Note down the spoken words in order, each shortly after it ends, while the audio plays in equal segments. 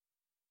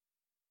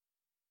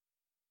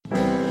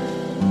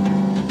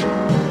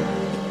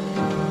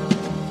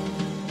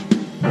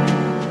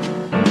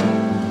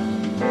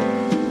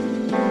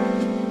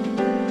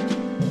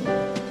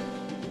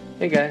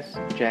Hey guys,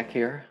 Jack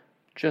here.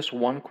 Just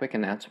one quick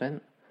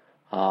announcement.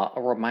 A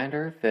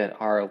reminder that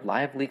our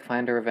live Leak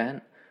Finder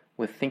event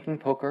with Thinking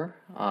Poker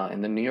in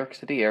the New York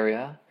City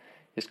area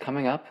is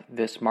coming up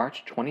this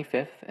March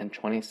 25th and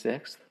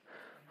 26th.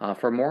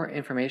 For more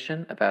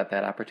information about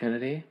that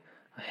opportunity,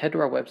 head to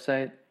our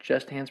website,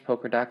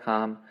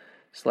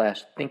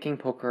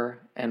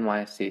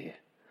 justhandspoker.com/thinkingpokernyc.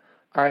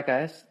 Alright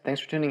guys,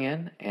 thanks for tuning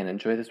in and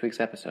enjoy this week's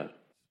episode.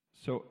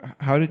 So,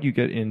 how did you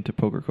get into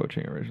poker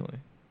coaching originally?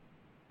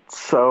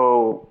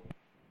 So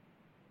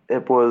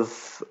it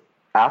was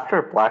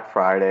after Black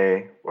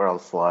Friday where I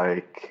was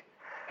like,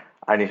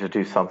 I need to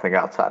do something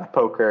outside of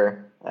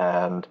poker.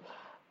 And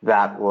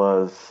that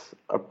was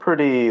a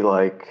pretty,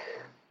 like,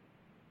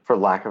 for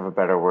lack of a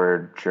better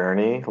word,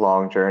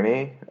 long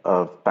journey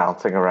of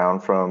bouncing around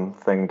from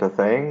thing to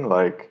thing.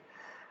 Like,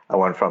 I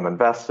went from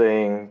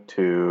investing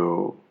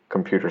to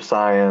computer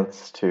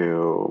science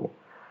to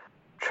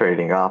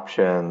trading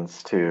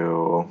options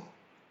to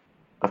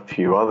a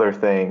few other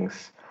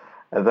things.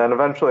 And then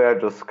eventually I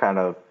just kind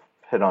of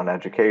hit on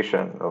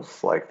education. It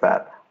was like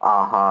that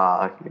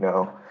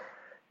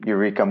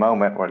eureka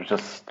moment where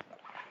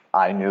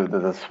I knew that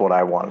this is what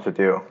I wanted to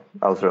do.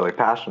 I was really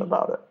passionate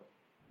about it.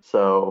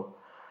 So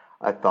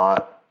I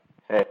thought,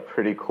 hey,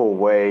 pretty cool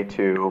way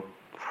to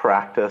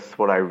practice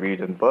what I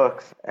read in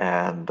books.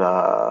 And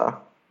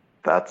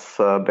that's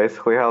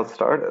basically how it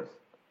started.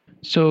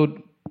 So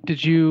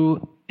did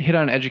you hit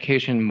on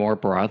education more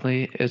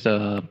broadly as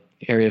a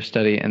area of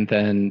study and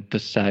then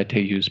decide to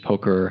use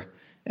poker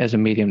as a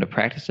medium to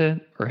practice it?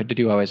 Or did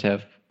you always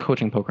have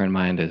coaching poker in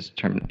mind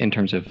in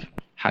terms of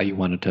how you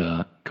wanted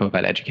to go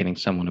about educating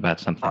someone about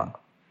something?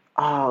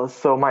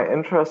 So my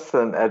interest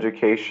in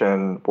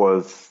education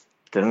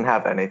didn't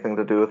have anything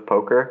to do with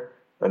poker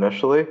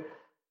initially.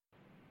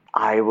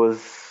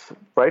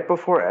 Right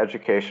before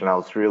education, I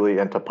was really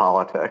into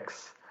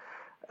politics.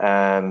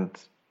 And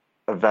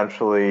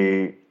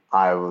eventually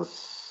I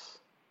was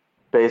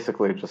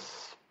basically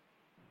just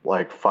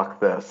like,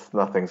 fuck this,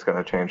 nothing's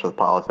going to change with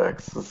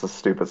politics. It's a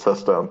stupid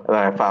system. And then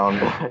I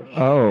found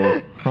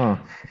and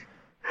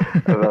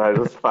then I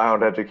just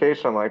found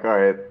education. I'm like, all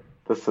right,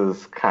 this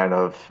is kind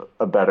of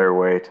a better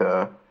way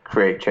to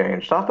create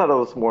change. Not that it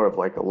was more of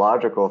like a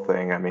logical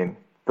thing. I mean,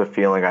 the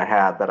feeling I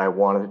had that I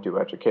wanted to do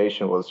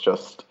education was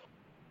just,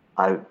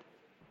 I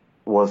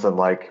wasn't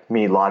like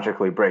me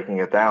logically breaking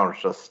it down.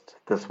 It's just,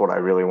 this is what I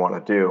really want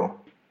to do.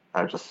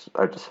 I just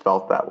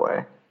felt that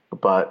way.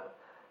 But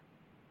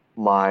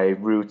my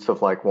roots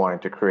of like wanting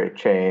to create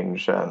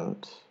change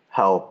and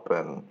help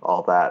and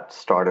all that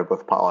started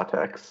with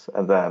politics.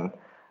 And then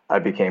I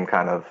became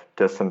kind of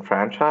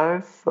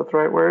disenfranchised, that's the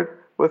right word,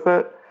 with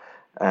it.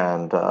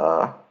 And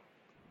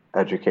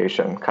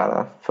education kind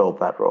of filled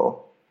that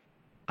role.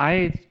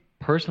 I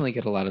personally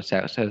get a lot of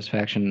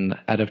satisfaction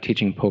out of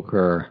teaching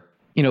poker,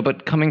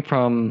 but coming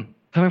from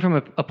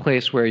a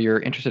place where you're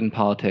interested in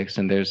politics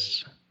and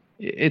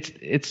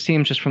it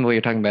seems just from the way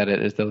you're talking about it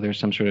as though there's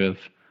some sort of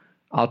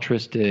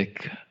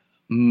altruistic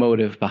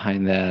motive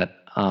behind that.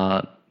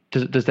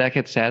 Does that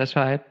get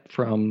satisfied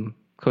from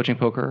coaching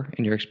poker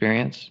in your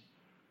experience?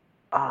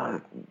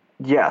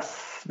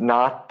 Yes,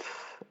 not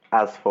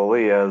as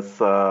fully as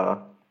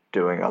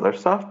doing other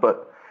stuff,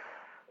 but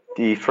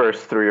the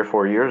first 3 or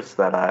 4 years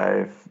that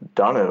I've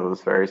done it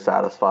was very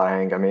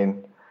satisfying. I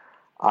mean,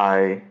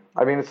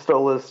 it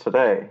still is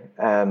today.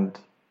 And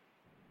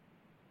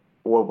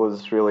what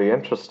was really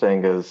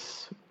interesting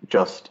is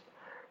just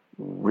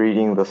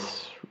reading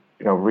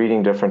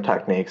different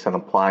techniques and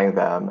applying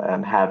them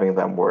and having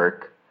them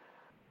work,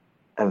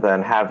 and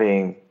then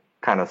having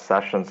kind of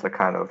sessions to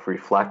kind of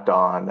reflect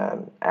on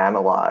and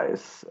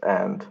analyze,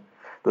 and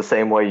the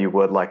same way you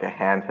would like a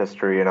hand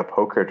history in a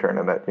poker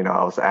tournament.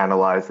 I was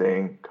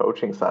analyzing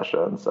coaching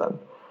sessions and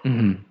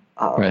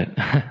right.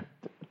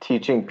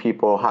 teaching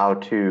people how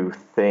to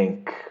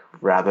think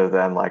rather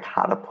than like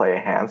how to play a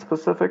hand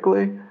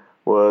specifically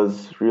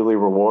was really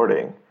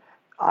rewarding.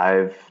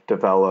 I've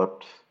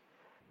developed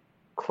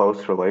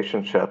close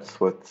relationships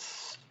with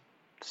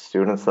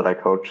students that I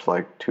coached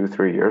like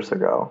 2-3 years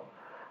ago.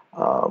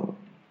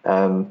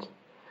 And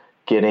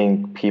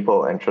getting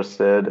people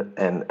interested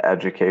in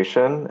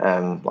education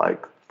and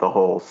like the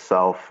whole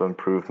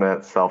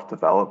self-improvement,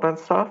 self-development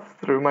stuff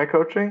through my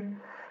coaching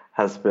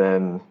has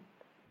been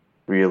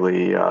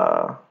really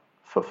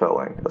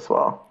fulfilling as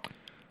well.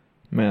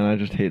 Man, I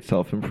just hate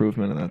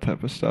self-improvement and that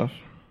type of stuff.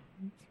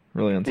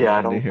 Really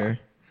unsettling to hear.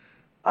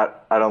 I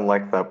don't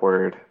like that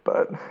word,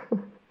 but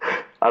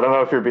I don't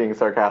know if you're being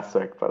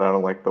sarcastic, but I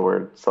don't like the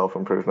word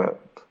self-improvement.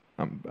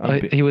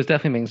 He was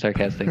definitely being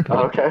sarcastic.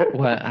 Okay.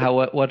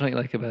 What don't you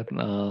like about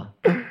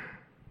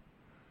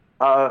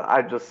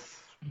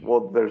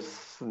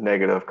there's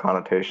negative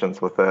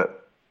connotations with it,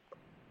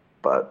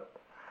 but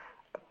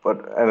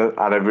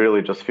I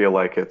really just feel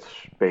like it's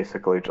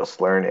basically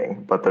just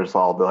learning, but there's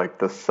all like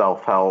this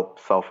self-help,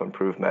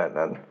 self-improvement,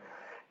 and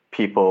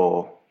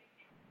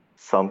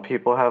some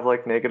people have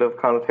like negative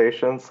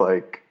connotations,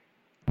 like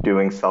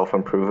doing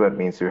self-improvement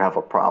means you have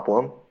a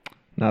problem.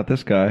 Not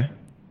this guy.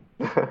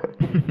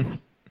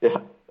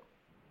 Yeah.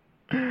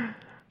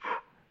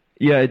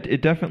 Yeah,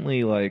 it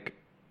definitely like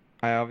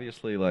I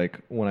obviously like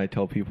when I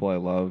tell people I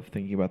love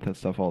thinking about that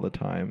stuff all the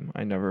time.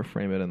 I never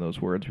frame it in those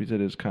words because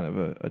it is kind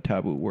of a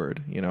taboo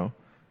word, you know,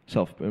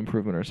 self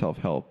improvement or self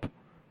help.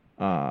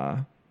 Uh,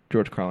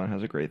 George Carlin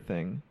has a great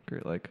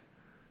like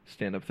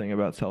stand up thing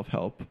about self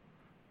help.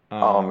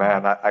 Oh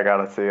man, I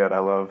gotta see it. I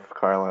love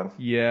Carlin.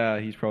 Yeah,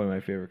 he's probably my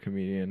favorite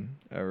comedian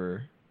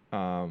ever.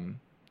 Um,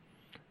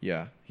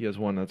 yeah, he has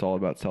one that's all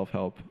about self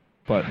help,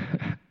 but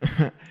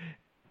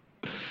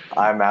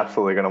I'm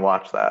absolutely gonna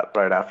watch that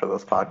right after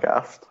this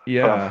podcast.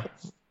 yeah,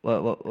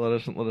 let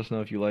us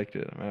know if you liked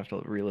it. I might have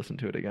to re-listen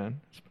to it again.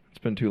 It's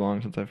been too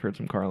long since I've heard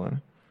some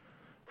Carlin.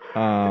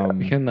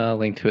 We can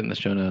link to it in the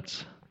show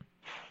notes.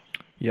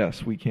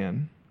 Yes, we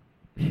can.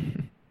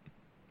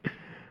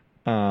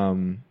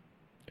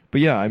 But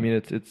yeah, I mean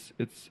it's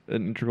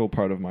an integral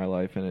part of my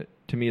life, and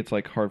to me it's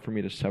like hard for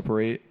me to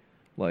separate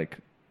like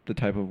the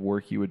type of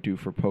work you would do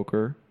for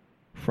poker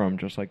from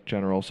just like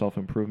general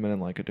self-improvement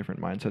and like a different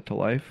mindset to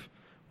life,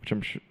 which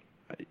I'm sure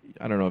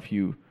I don't know if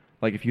you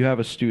like if you have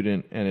a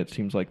student and it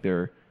seems like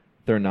they're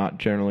not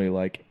generally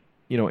like,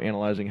 you know,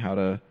 analyzing how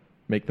to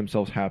make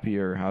themselves happy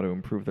or how to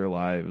improve their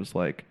lives,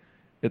 like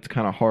it's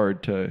kind of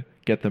hard to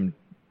get them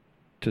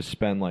to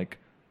spend like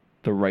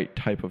the right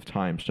type of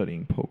time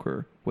studying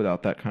poker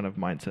without that kind of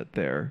mindset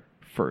there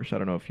first. I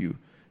don't know if you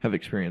have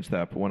experienced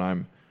that, but when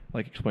I'm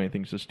like explaining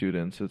things to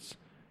students, it's,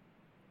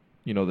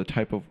 you know, the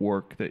type of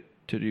work that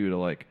to do to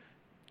like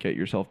get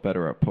yourself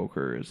better at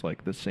poker is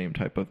like the same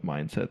type of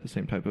mindset, the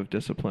same type of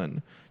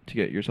discipline to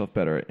get yourself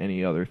better at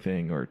any other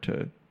thing or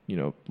to, you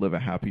know, live a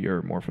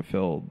happier, more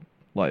fulfilled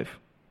life.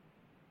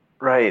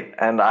 Right,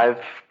 and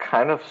I've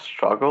kind of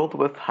struggled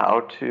with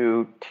how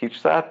to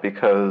teach that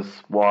because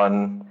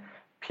one,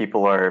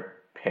 people are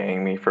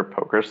paying me for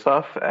poker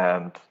stuff,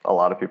 and a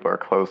lot of people are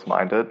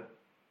close-minded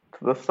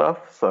to this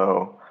stuff,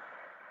 so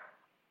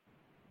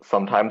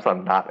sometimes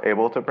I'm not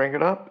able to bring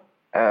it up.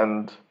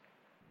 And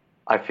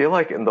I feel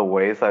like in the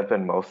ways I've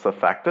been most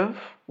effective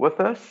with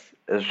this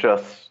is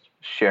just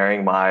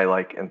sharing my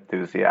like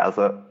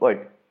enthusiasm,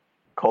 like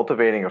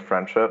cultivating a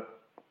friendship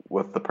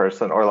with the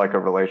person or like a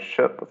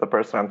relationship with the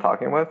person I'm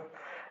talking with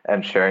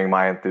and sharing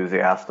my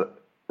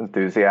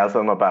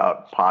enthusiasm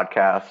about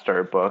podcasts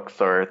or books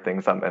or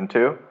things I'm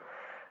into.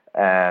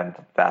 And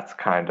that's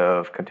kind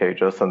of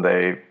contagious, and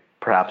they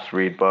perhaps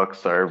read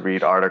books or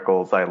read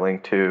articles I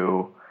link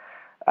to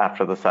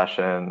after the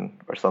session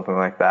or something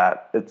like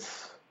that.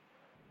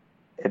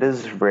 It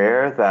is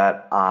rare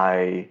that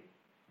I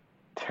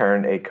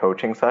turn a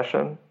coaching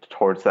session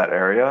towards that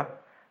area,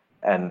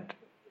 and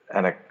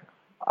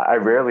I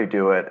rarely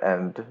do it,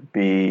 and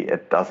B,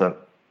 it doesn't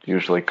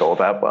usually go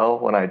that well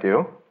when I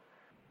do.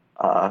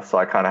 So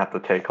I kind of have to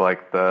take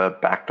like the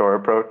backdoor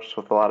approach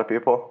with a lot of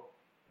people.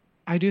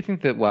 I do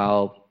think that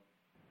while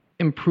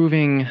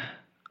improving,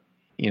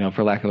 you know,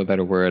 for lack of a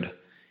better word,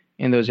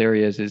 in those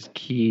areas is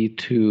key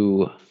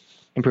to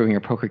improving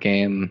your poker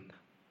game,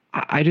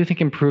 I do think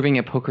improving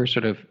at poker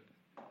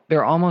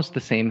they're almost the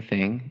same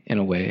thing in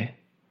a way.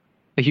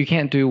 Like you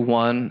can't do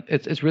one,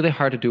 it's really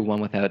hard to do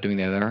one without doing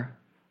the other.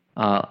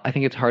 I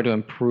think it's hard to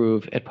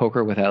improve at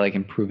poker without like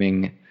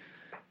improving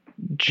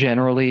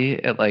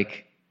generally at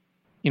like,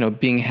 you know,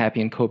 being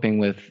happy and coping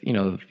with, you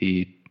know,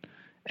 the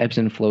ebbs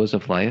and flows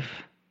of life,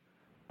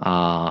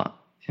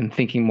 and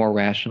thinking more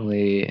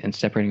rationally and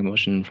separating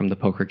emotion from the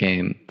poker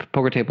game.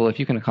 Poker table, if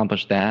you can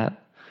accomplish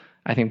that,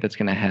 I think that's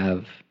going to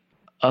have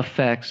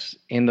effects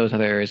in those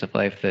other areas of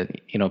life that,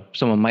 you know,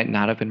 someone might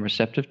not have been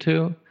receptive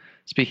to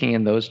speaking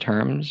in those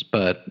terms,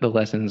 but the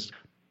lessons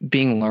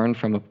being learned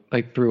from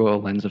through a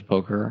lens of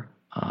poker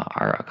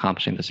are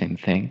accomplishing the same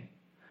thing.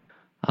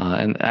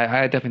 And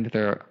I definitely think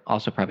there are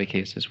also probably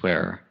cases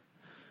where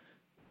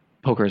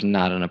poker is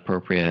not an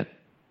appropriate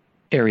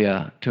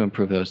area to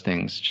improve those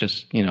things.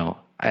 Just, you know,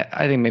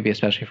 I think maybe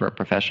especially for a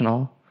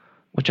professional,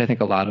 which I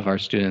think a lot of our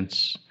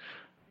students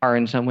are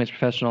in some ways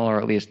professional, or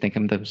at least think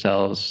of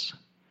themselves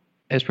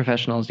as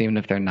professionals, even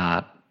if they're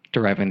not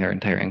deriving their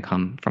entire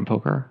income from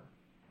poker.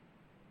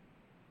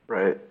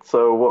 Right.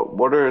 So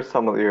what are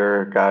some of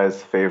your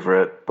guys'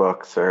 favorite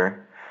books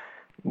or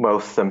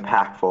most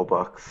impactful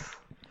books?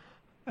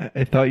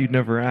 I thought you'd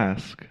never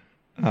ask.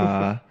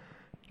 The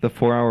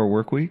 4-Hour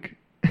Workweek.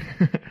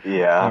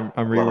 Yeah,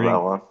 I'm rereading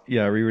that one.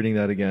 Yeah, rereading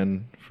that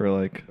again for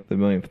like the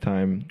millionth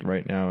time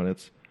right now,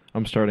 and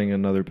I'm starting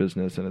another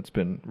business, and it's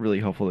been really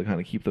helpful to kind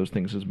of keep those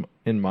things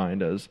in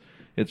mind, as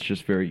it's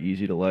just very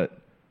easy to let,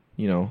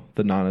 you know,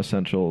 the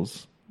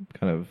non-essentials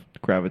kind of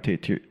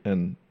gravitate to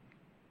and.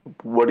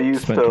 What do you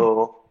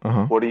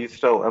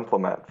still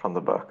implement from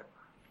the book?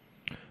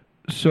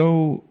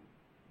 So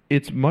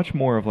it's much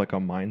more of like a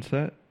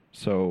mindset.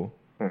 So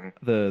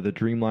the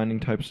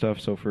dreamlining type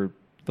stuff. So for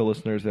the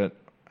listeners that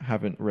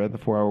haven't read the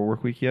 4-Hour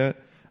Workweek yet,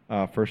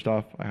 first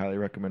off, I highly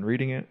recommend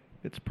reading it.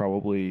 It's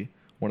probably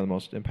one of the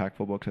most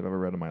impactful books I've ever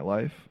read in my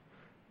life.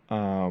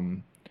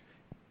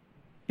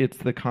 It's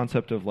the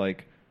concept of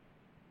like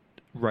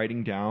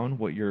writing down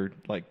what your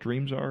like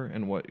dreams are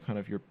and what kind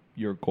of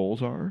your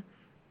goals are,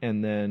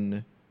 and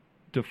then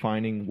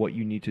defining what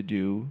you need to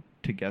do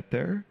to get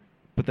there,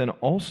 but then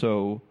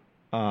also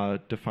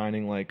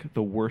defining like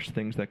the worst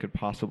things that could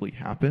possibly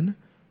happen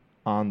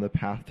on the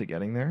path to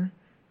getting there,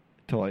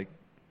 to like,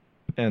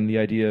 and the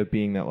idea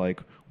being that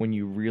like when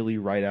you really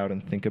write out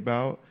and think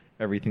about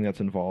everything that's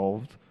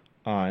involved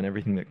and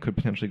everything that could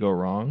potentially go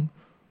wrong,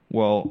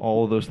 well,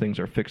 all of those things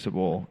are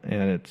fixable,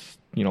 and it's,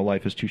 you know,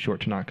 life is too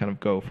short to not kind of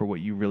go for what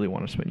you really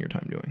want to spend your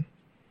time doing.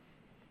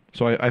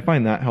 So I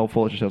find that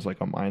helpful. It just has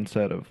like a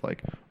mindset of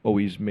like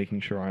always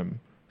making sure I'm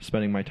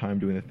spending my time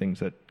doing the things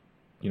that,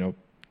 you know,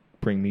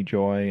 bring me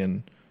joy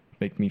and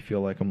make me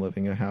feel like I'm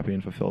living a happy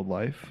and fulfilled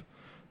life.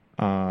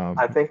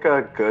 I think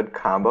a good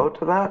combo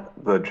to that,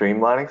 the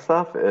dreamlining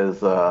stuff, is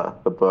the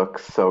book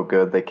So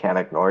Good They Can't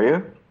Ignore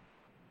You.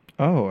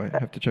 Oh, I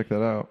have to check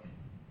that out.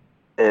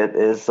 It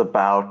is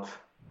about,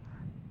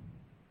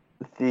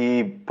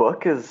 the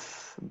book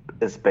is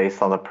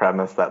based on the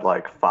premise that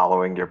like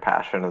following your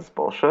passion is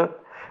bullshit,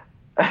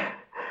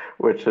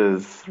 which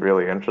is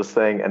really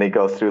interesting. And he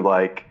goes through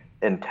like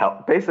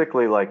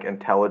basically like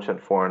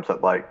intelligent forms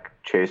of like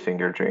chasing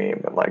your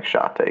dream and like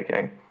shot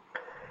taking.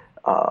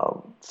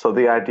 So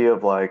the idea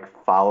of like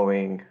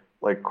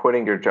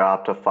quitting your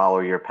job to follow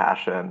your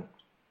passion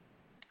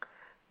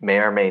may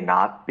or may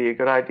not be a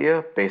good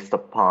idea based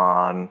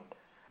upon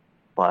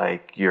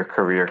like your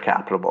career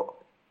capital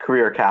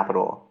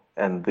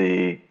and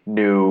the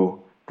new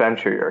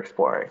venture you're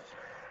exploring.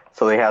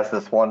 So he has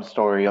this one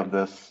story of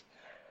this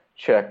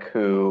chick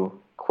who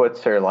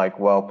quits her like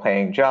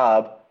well-paying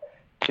job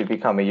to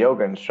become a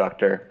yoga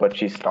instructor, but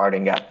she's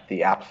starting at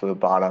the absolute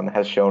bottom,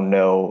 has shown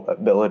no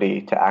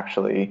ability to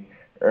actually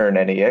earn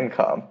any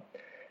income.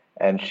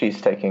 And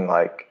she's taking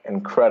like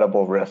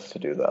incredible risks to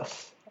do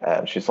this.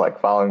 And she's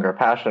like following her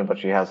passion, but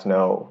she has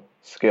no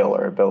skill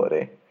or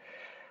ability.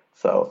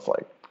 So it's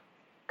like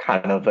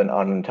kind of an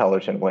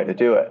unintelligent way to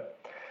do it.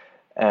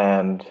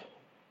 And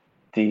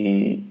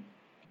the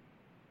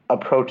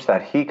approach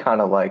that he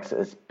kind of likes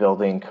is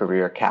building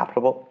career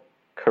capital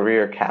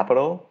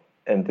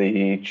in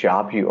the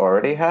job you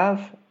already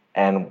have,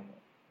 and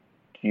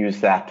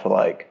use that to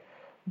like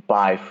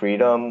buy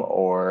freedom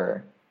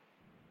or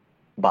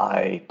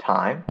buy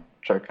time,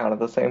 which are kind of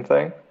the same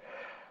thing.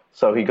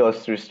 So he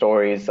goes through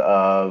stories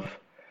of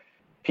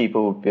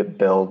people who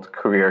build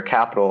career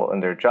capital in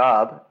their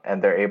job,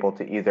 and they're able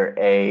to either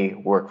A,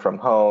 work from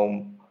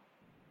home,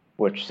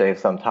 which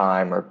saves them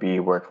time, or B,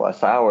 work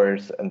less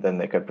hours, and then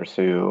they could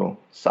pursue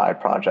side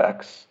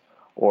projects,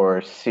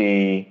 or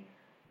C,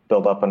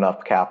 build up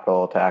enough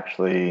capital to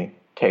actually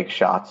take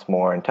shots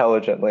more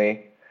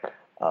intelligently.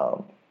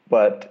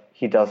 But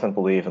he doesn't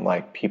believe in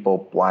like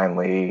people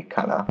blindly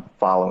kind of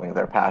following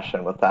their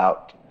passion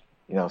without,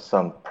 you know,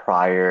 some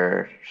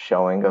prior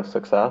showing of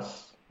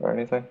success or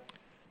anything.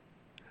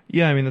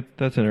 Yeah, I mean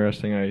that's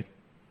interesting.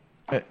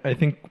 I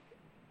think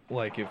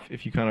like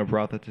if you kind of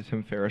brought that to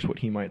Tim Ferriss, what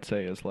he might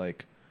say is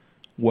like,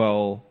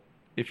 well,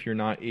 if you're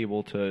not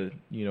able to,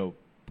 you know,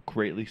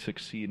 greatly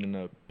succeed in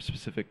a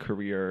specific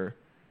career,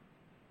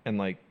 and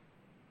like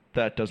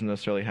that doesn't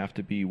necessarily have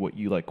to be what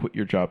you like quit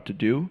your job to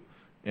do,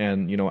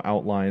 and, you know,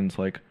 outlines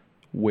like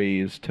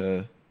ways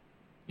to,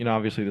 you know,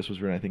 obviously this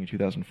was written I think in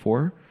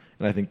 2004,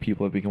 and I think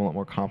people have become a lot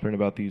more confident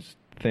about these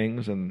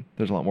things, and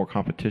there's a lot more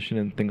competition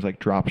in things like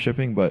drop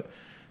shipping, but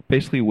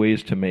basically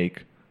ways to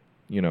make,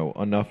 you know,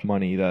 enough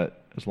money that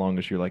as long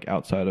as you're like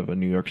outside of a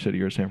New York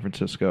City or San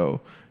Francisco,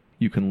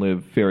 you can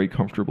live very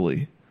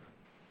comfortably,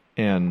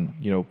 and,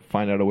 you know,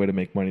 find out a way to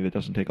make money that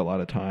doesn't take a lot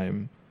of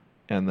time,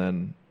 and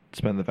then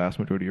spend the vast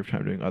majority of your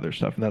time doing other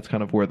stuff. And that's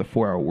kind of where the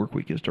 4-hour work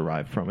week is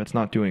derived from. It's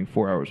not doing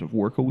 4 hours of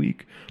work a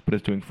week, but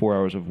it's doing 4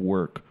 hours of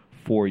work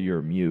for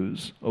your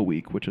muse a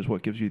week, which is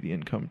what gives you the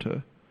income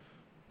to,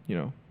 you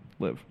know,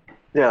 live.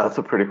 Yeah, that's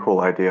a pretty cool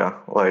idea.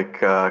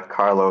 Like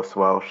Carlos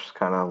Welsh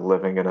kind of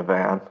living in a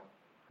van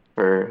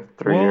for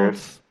 3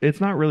 years.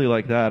 It's not really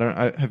like that.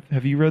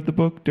 Have you read the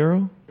book,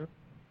 Darrow?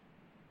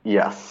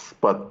 Yes,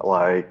 but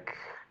like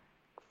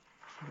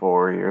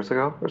 4 years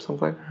ago or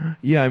something.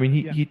 Yeah, I mean,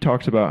 he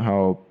talks about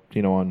how,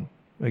 you know, on,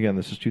 again,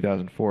 this is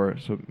 2004,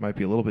 so it might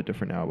be a little bit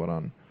different now, but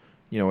on,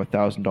 you know,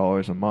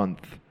 $1,000 a month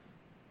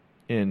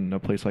in a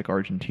place like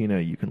Argentina,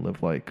 you can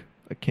live like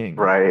a king.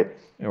 Right.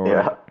 Or,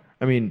 yeah.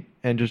 I mean,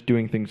 and just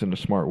doing things in a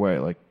smart way,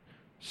 like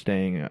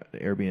staying at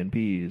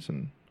Airbnbs,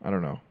 and I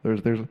don't know.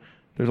 There's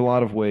a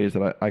lot of ways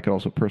that I could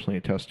also personally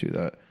attest to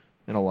that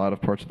in a lot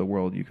of parts of the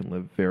world you can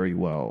live very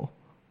well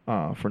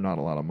for not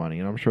a lot of money.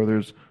 And I'm sure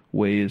there's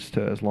ways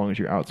to, as long as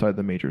you're outside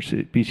the major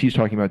city. BC's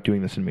talking about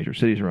doing this in major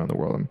cities around the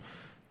world. And,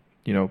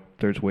 you know,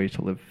 there's ways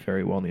to live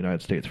very well in the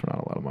United States for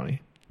not a lot of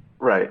money.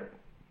 Right.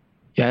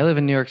 Yeah, I live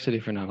in New York City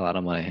for not a lot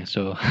of money,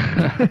 so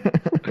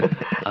it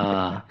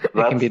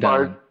can be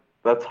done.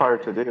 That's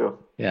hard to do.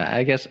 Yeah,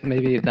 I guess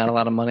maybe not a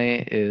lot of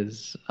money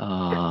is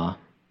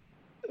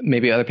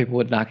maybe other people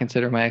would not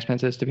consider my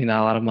expenses to be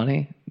not a lot of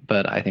money,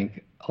 but I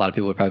think a lot of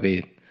people would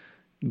probably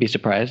be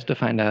surprised to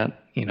find out,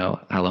 you know,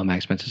 how low my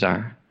expenses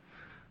are.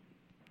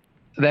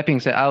 That being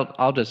said,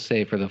 I'll just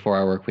say for the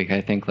 4-hour work week,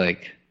 I think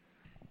like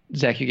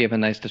Zach, you gave a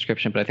nice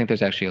description, but I think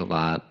there's actually a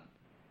lot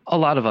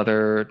of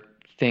other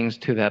things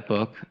to that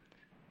book.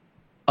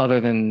 other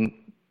than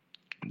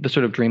the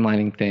sort of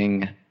dreamlining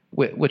thing,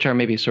 which are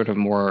maybe sort of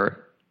more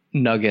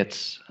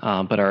nuggets,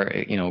 but are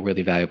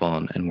really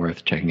valuable and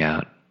worth checking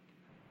out.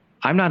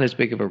 I'm not as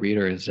big of a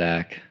reader as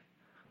Zach,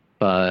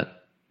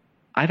 but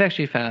I've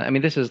actually found. I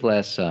mean, this is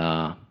less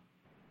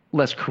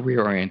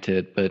career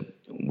oriented, but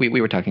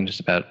we were talking just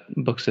about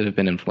books that have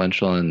been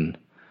influential, and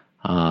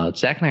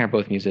Zach and I are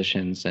both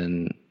musicians,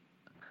 and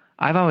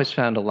I've always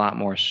found a lot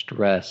more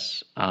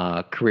stress,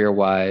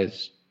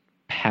 career-wise,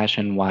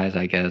 passion-wise,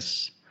 I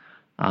guess,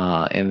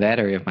 in that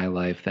area of my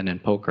life than in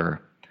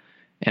poker.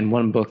 And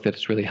one book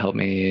that's really helped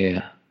me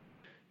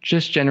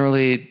just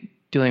generally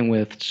dealing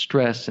with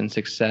stress and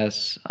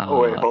success.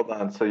 Oh, wait, hold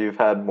on. So you've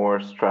had more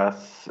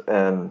stress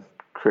in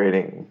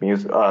creating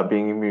music,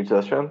 being a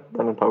musician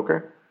than in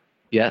poker?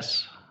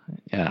 Yes.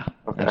 Yeah,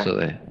 Okay.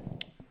 absolutely.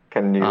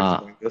 Can you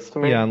explain this to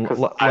me? Yeah, and 'Cause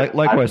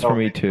likewise don't for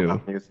me know anything too.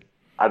 about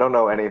I don't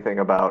know anything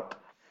about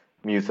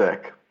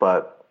music,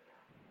 but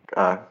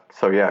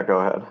so yeah, go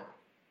ahead.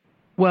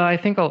 Well, I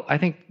think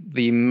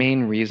the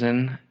main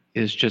reason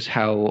is just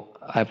how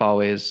I've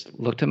always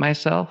looked at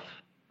myself,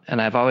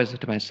 and I've always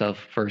looked at myself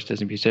first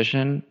as a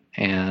musician,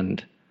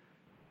 and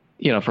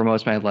for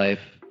most of my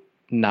life,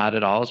 not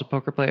at all as a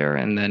poker player,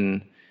 and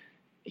then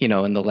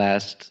in the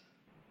last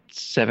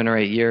 7 or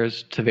 8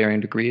 years, to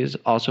varying degrees,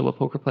 also a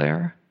poker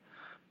player.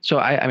 So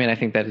I mean, I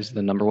think that is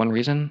the number one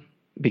reason,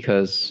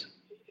 because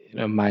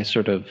my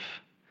sort of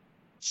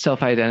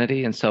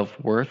self-identity and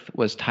self-worth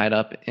was tied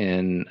up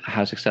in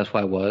how successful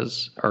I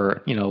was,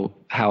 or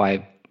how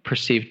I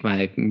perceived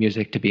my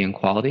music to be in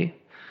quality.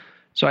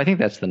 So I think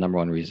that's the number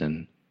one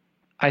reason.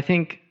 I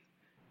think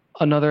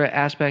another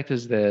aspect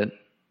is that,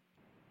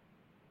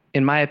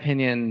 in my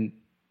opinion,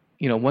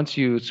 once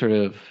you sort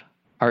of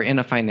are in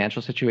a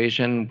financial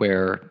situation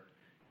where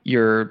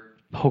your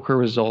poker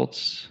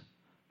results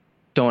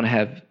don't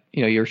have,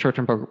 your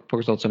short-term poker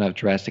results don't have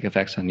drastic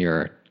effects on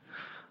your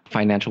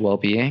financial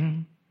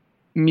well-being,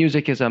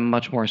 music is a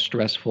much more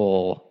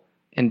stressful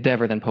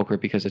endeavor than poker,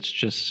 because it's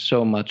just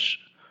so much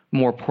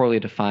more poorly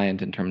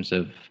defined in terms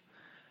of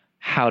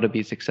how to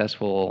be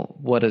successful.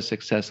 What does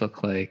success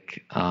look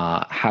like?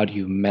 How do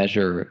you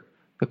measure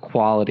the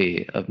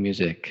quality of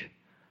music?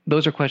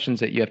 Those are questions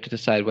that you have to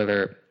decide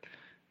whether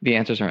the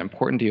answers are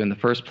important to you in the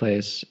first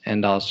place,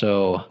 and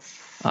also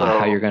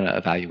how you're going to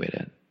evaluate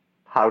it.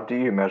 How do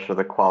you measure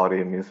the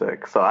quality of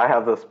music? So I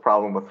have this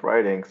problem with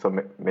writing,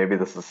 so maybe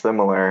this is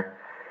similar.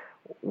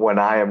 When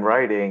I am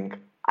writing,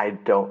 I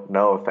don't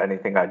know if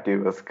anything I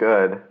do is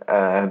good,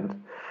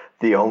 and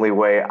the only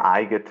way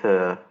I get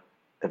to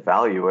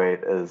evaluate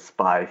is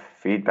by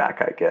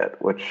feedback I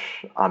get,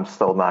 which I'm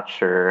still not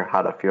sure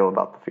how to feel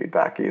about the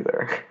feedback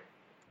either.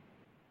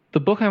 The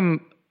book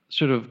I'm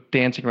sort of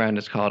dancing around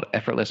is called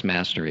Effortless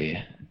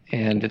Mastery,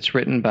 and it's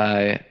written by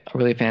a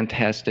really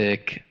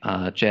fantastic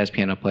jazz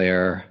piano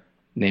player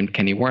named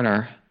Kenny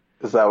Werner.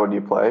 Is that what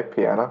you play,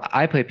 piano?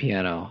 I play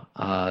piano.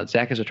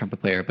 Zach is a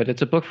trumpet player, but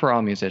it's a book for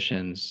all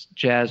musicians,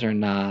 jazz or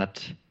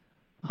not.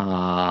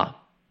 I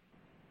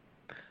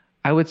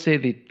would say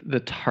the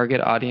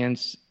target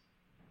audience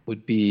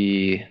would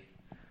be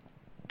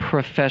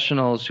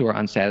professionals who are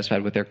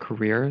unsatisfied with their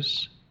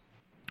careers.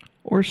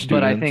 Or students.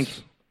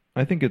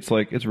 But I think it's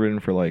written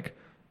for like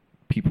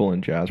people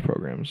in jazz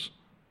programs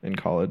in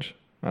college.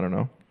 I don't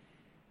know.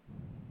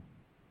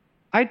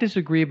 I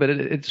disagree, but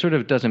it sort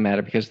of doesn't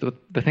matter, because the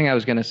thing I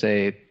was going to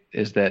say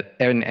is that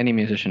any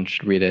musician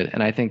should read it,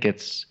 and I think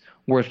it's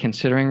worth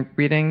considering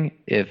reading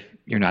if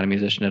you're not a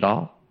musician at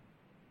all.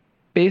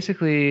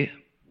 Basically,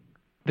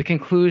 the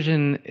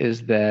conclusion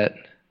is that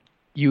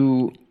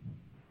you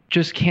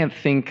just can't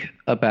think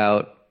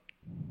about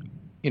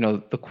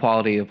the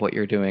quality of what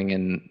you're doing,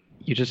 and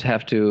you just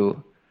have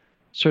to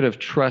sort of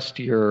trust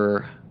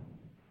your,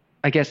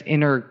 I guess,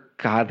 inner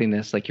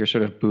godliness, like your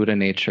sort of Buddha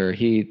nature.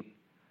 He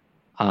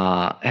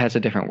has a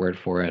different word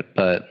for it,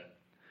 but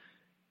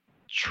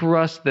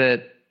trust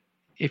that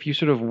if you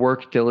sort of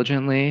work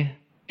diligently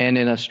and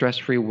in a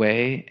stress-free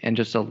way and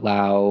just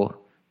allow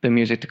the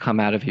music to come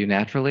out of you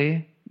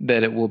naturally,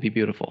 that it will be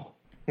beautiful.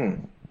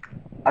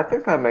 I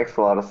think that makes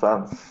a lot of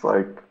sense.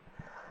 Like,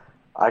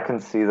 I can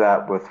see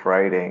that with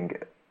writing.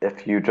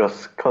 If you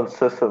just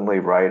consistently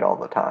write all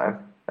the time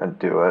and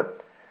do it,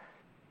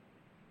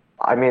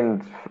 I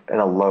mean, in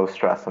a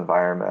low-stress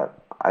environment,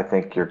 I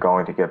think you're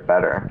going to get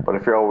better. But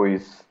if you're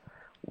always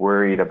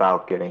worried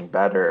about getting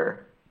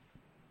better,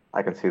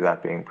 I can see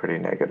that being pretty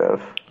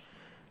negative.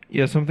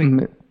 Yeah,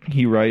 something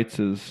he writes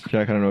is,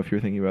 Jack, I don't know if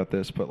you're thinking about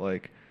this, but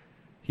like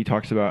he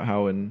talks about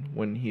how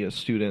when he has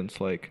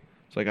students, like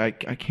it's like I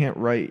can't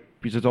write,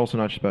 because it's also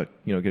not just about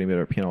getting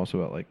better at piano, also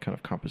about like kind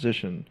of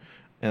composition.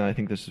 And I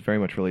think this very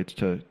much relates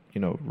to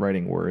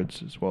writing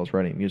words as well as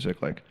writing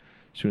music. Like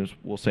students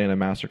will say in a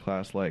master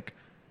class, like,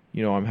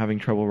 I'm having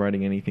trouble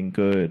writing anything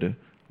good.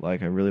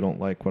 Like, I really don't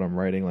like what I'm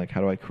writing. Like, how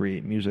do I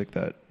create music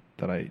that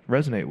I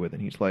resonate with?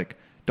 And he's like,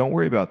 don't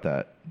worry about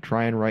that.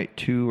 Try and write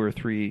 2 or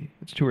 3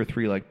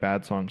 like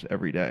bad songs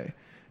every day.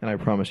 And I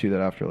promise you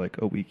that after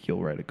like a week,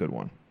 you'll write a good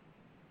one.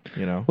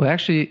 Well,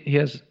 actually, he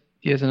has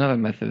another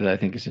method that I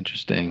think is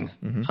interesting.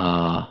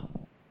 Mm-hmm.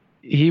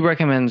 he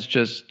recommends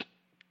just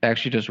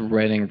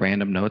writing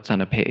random notes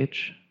on a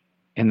page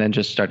and then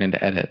just starting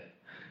to edit.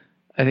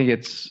 I think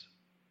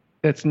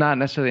it's not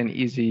necessarily an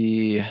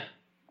easy.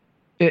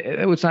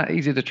 It's not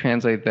easy to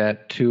translate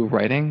that to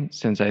writing,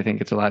 since I think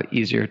it's a lot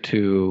easier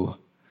to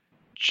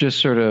just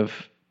sort of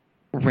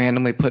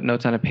randomly put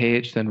notes on a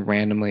page than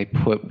randomly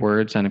put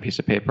words on a piece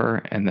of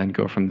paper and then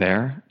go from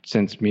there,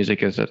 since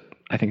music is,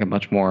 I think, a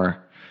much more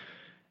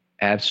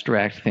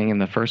abstract thing in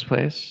the first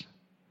place.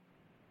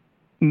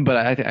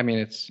 But I mean,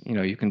 it's,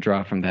 you can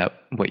draw from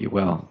that what you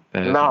will.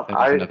 No,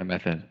 That is another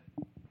method.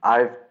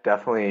 I've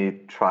definitely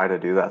tried to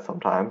do that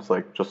sometimes,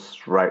 like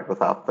just write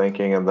without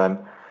thinking, and then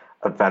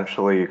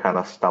eventually you kind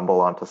of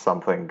stumble onto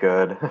something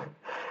good,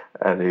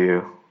 and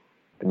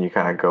you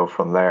kind of go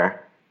from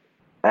there.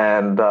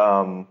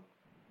 And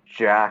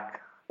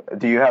Jack,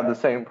 do you have the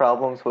same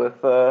problems with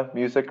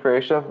music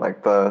creation,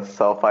 like the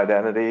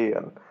self-identity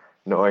and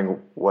knowing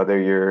whether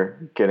you're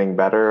getting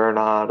better or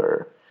not,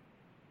 or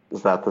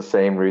is that the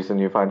same reason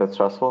you find it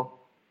stressful?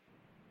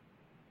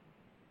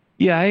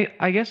 Yeah,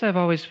 I guess I've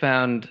always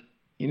found,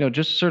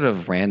 just sort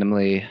of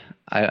randomly,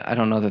 I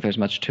don't know that there's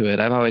much to it.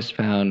 I've always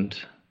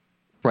found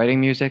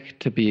writing music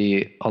to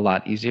be a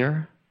lot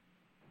easier.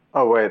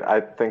 Oh wait,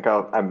 I think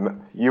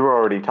you were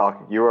already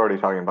talking. You were already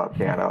talking about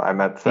piano. I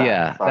meant sound.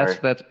 Yeah, Sorry.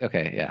 that's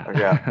okay. Yeah.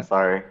 Yeah,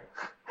 sorry.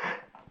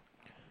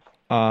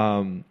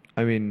 I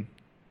mean,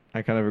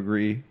 I kind of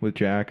agree with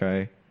Jack.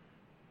 I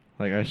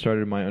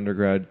started my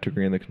undergrad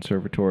degree in the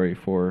conservatory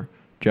for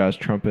jazz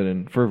trumpet,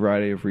 and for a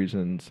variety of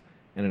reasons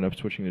ended up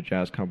switching to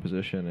jazz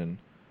composition, and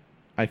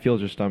I feel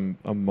just I'm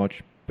a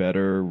much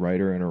better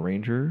writer and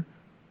arranger.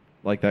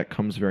 Like that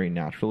comes very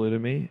naturally to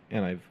me,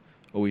 and I've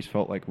always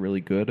felt like really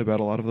good about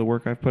a lot of the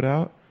work I've put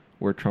out.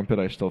 Where trumpet,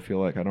 I still feel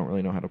like I don't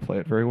really know how to play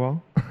it very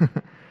well.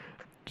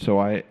 So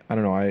I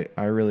don't know,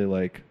 I really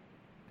like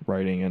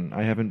writing,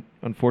 and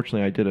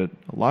unfortunately I did a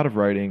lot of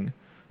writing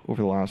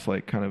over the last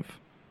like kind of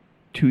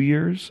 2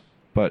 years,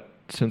 but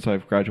since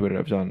I've graduated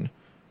I've done,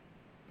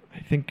 I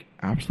think,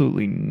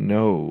 absolutely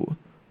no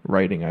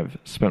writing. I've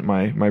spent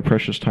my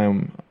precious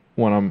time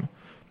when I'm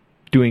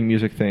doing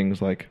music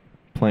things like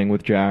playing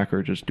with Jack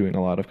or just doing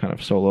a lot of kind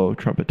of solo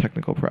trumpet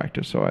technical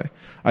practice. So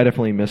I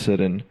definitely miss it.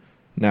 And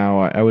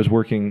now I was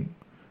working,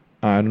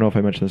 I don't know if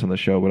I mentioned this on the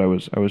show, but I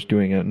was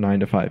doing a 9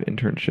 to 5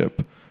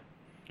 internship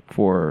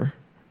for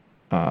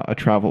a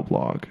travel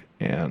blog,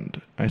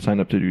 and I signed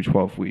up to do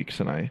 12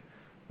 weeks, and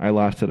I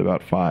lasted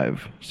about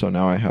 5. So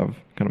now I have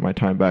kind of my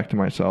time back to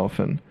myself,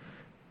 and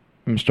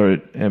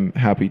am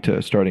happy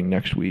to, starting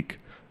next week,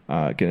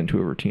 get into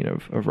a routine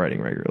of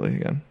writing regularly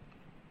again.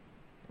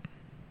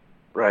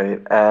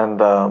 Right. And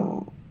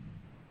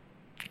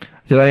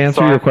Did I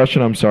answer so your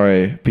question? I'm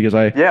sorry, because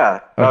yeah,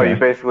 no, Okay. you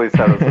basically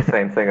said it's the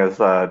same thing as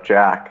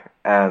Jack.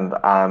 And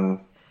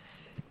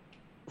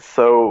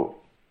so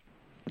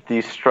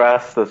the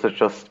stress, does it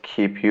just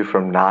keep you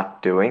from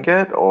not doing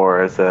it,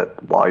 or is it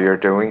while you're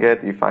doing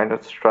it you find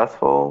it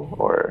stressful,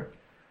 or?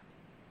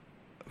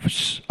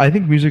 I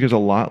think music is a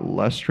lot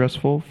less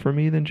stressful for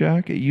me than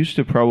Jack. It used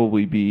to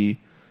probably be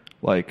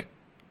like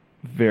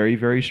very,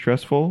 very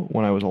stressful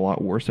when I was a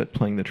lot worse at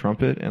playing the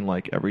trumpet, and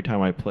like every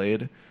time I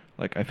played,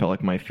 like I felt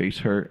like my face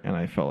hurt and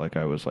I felt like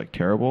I was like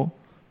terrible.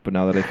 But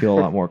now that I feel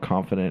a lot more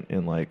confident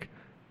in like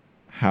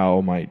how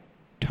my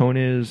tone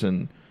is,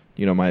 and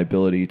my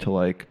ability to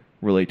like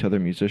relate to other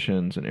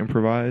musicians and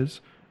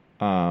improvise,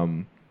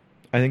 I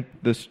think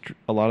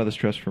a lot of the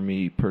stress for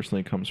me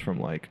personally comes from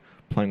like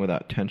playing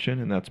without tension,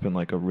 and that's been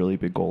like a really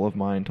big goal of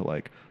mine, to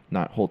like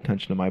not hold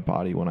tension in my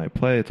body when I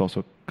play. It's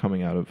also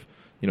coming out of,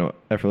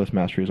 Effortless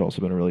Mastery has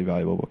also been a really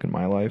valuable book in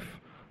my life,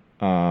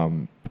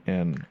 and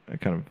I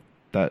kind of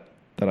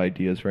that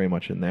idea is very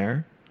much in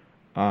there.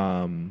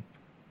 And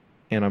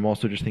I'm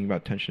also just thinking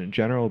about tension in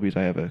general, because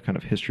I have a kind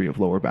of history of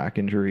lower back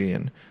injury,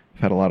 and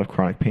I've had a lot of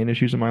chronic pain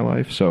issues in my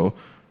life. So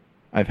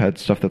I've had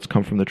stuff that's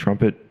come from the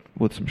trumpet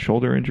with some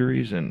shoulder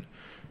injuries, and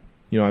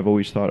I've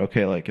always thought,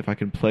 okay, like if I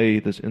can play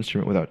this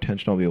instrument without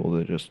tension, I'll be able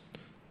to just,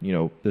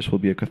 this will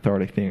be a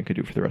cathartic thing I could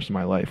do for the rest of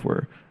my life.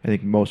 Where I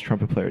think most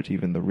trumpet players,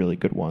 even the really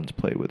good ones,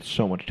 play with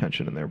so much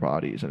tension in their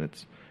bodies, and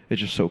it's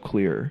just so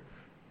clear.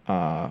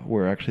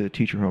 Where actually the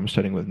teacher who I'm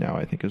studying with now,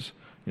 I think, is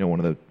one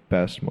of the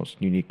best, most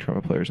unique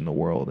trumpet players in the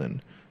world,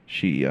 and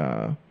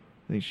I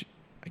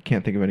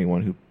can't think of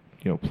anyone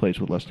who plays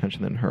with less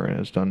tension than her and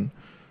has done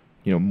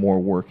more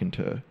work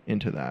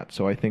into that.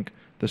 So I think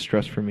the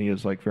stress for me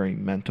is like very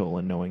mental,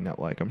 and knowing that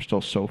like I'm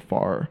still so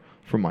far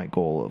from my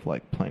goal of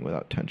like playing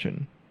without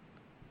tension.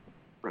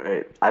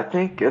 Right. I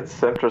think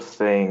it's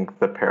interesting,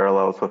 the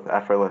parallels with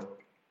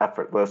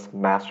effortless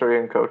mastery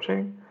and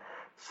coaching.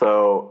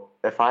 So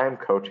if I am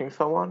coaching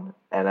someone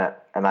and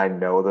I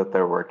know that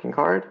they're working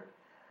hard,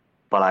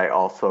 but I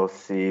also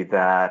see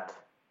that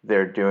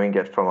they're doing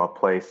it from a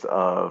place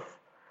of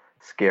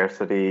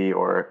scarcity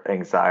or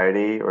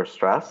anxiety or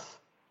stress,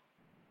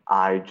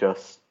 I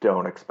just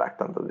don't expect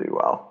them to do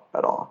well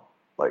at all.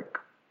 Like,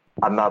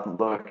 I'm not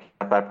looking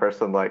at that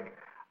person like,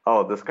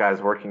 oh, this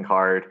guy's working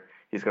hard,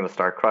 he's going to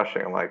start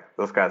crushing. I'm like,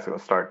 this guy's going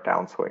to start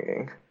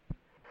downswinging.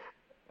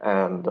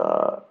 And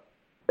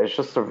it's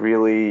just a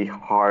really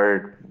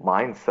hard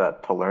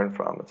mindset to learn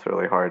from. It's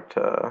really hard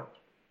to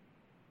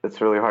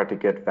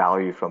get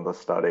value from the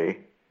study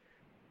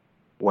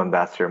when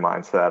that's your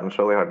mindset. And it's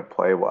really hard to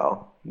play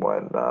well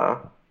when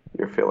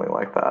you're feeling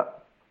like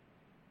that.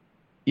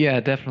 Yeah,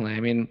 definitely. I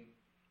mean,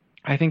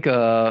 I think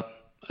a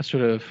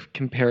sort of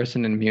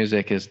comparison in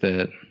music is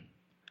that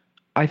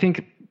I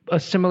think a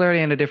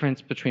similarity and a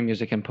difference between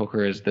music and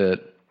poker is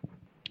that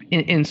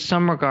in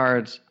some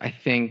regards, I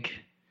think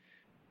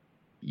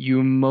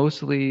you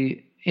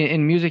mostly,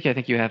 in music, I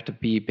think you have to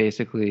be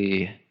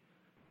basically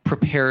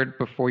prepared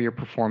before your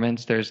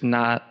performance. There's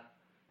not,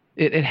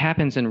 it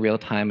happens in real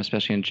time,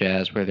 especially in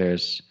jazz, where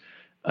there's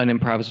an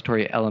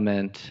improvisatory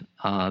element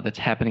that's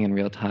happening in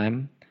real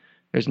time.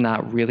 There's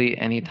not really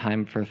any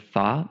time for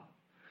thought.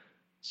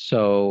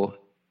 So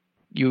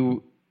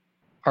you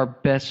are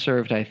best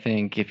served, I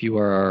think, if you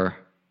are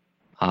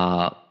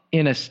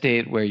in a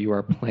state where you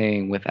are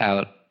playing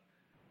without,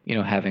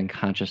 having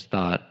conscious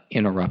thought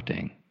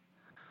interrupting.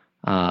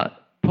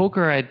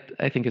 Poker,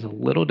 I think, is a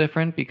little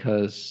different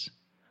because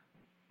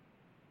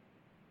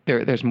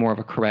there's more of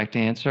a correct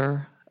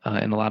answer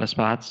in a lot of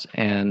spots,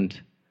 and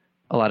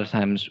a lot of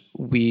times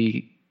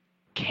we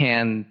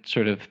can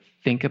sort of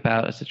think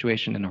about a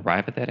situation and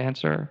arrive at that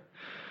answer.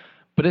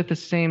 But at the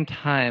same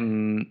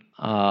time,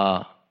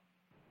 I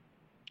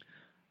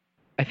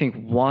think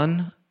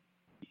one,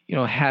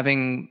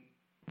 having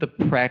the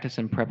practice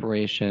and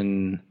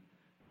preparation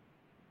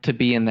to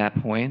be in that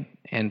point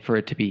and for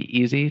it to be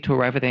easy to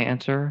arrive at the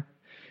answer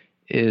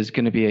is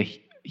going to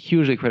be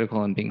hugely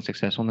critical in being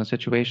successful in those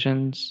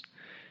situations.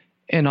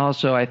 And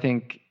also, I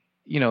think,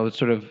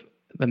 sort of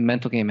the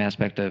mental game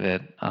aspect of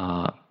it,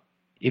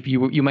 if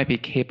you might be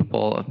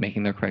capable of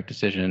making the correct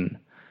decision,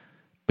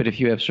 but if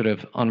you have sort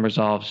of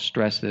unresolved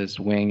stresses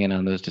weighing in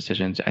on those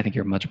decisions, I think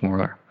you're much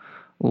more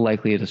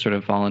likely to sort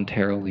of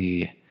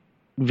voluntarily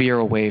veer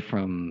away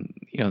from,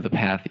 the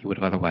path that you would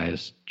have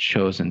otherwise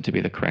chosen to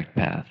be the correct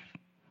path.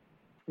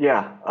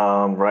 Yeah,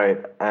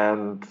 right.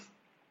 And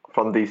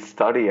from the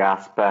study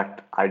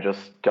aspect, I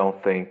just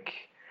don't think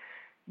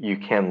you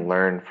can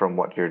learn from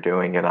what you're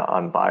doing in an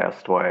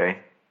unbiased way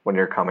when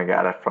you're coming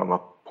at it from a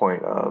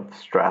point of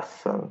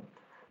stress and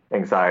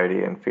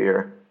anxiety and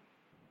fear.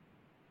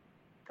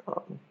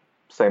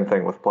 Same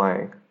thing with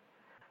playing.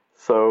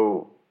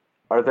 So,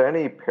 are there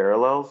any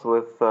parallels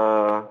with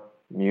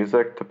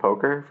music to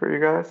poker for you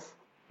guys?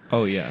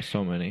 Oh yeah,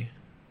 so many.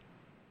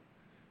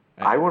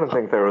 I wouldn't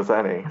think there was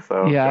any.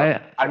 So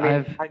yeah,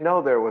 I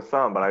know there was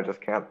some, but I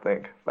just can't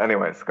think.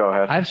 Anyways, go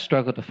ahead. I've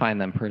struggled to find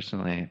them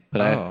personally,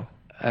 but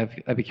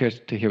I'd be curious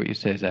to hear what you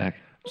say, Zach.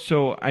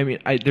 So, I mean,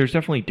 there's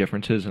definitely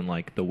differences in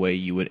like the way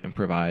you would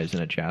improvise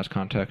in a jazz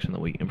context and the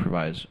way you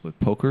improvise with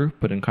poker,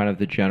 but in kind of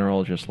the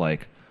general just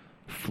like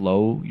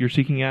flow you're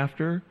seeking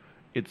after,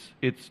 it's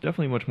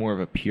definitely much more of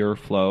a pure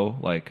flow.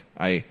 Like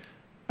I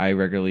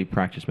regularly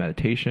practice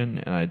meditation,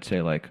 and I'd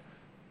say like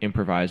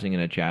improvising in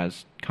a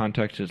jazz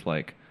context is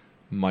like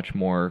much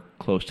more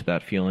close to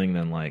that feeling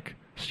than like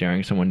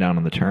staring someone down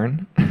on the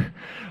turn.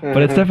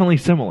 But it's definitely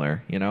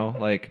similar,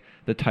 like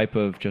the type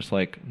of just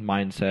like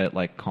mindset,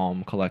 like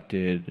calm,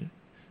 collected,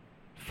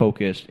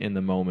 focused in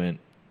the moment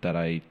that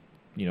I,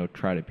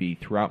 try to be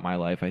throughout my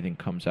life, I think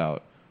comes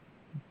out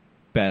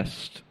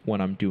best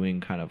when I'm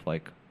doing kind of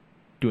like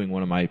doing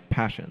one of my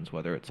passions,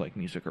 whether it's like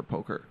music or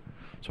poker.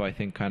 So I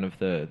think kind of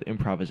the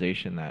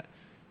improvisation that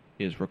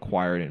is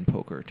required in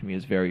poker to me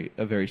is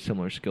a very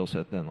similar skill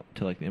set than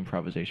to like the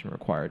improvisation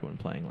required when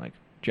playing like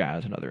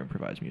jazz and other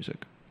improvised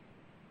music.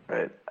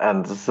 Right.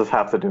 And does this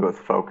have to do with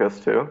focus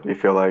too? Do you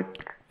feel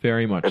like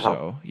very much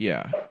so?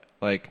 Yeah.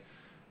 Like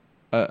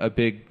a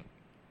big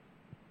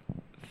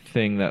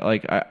thing that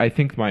like I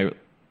think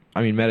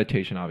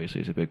meditation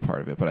obviously is a big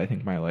part of it, but I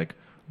think my like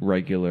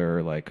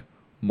regular like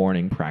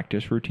morning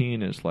practice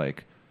routine is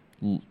like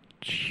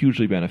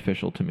hugely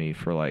beneficial to me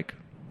for like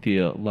the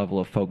level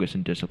of focus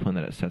and discipline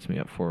that it sets me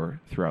up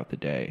for throughout the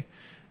day.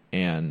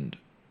 And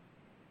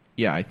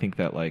yeah, I think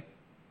that like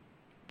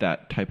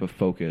that type of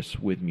focus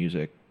with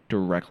music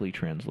directly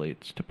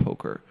translates to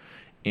poker.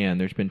 And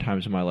there's been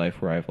times in my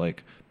life where I've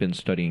like been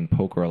studying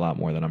poker a lot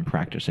more than I'm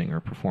practicing or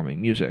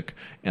performing music,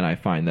 and I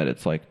find that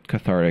it's like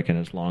cathartic, and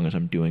as long as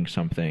I'm doing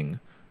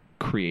something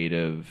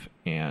creative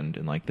and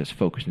in like this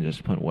focused and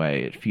disciplined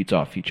way, it feeds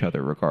off each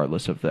other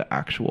regardless of the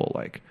actual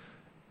like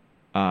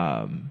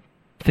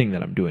thing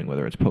that I'm doing,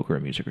 whether it's poker or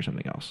music or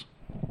something else.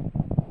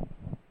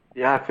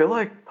 Yeah, I feel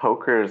like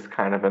poker is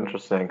kind of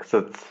interesting because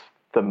it's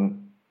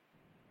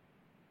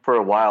for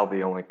a while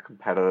the only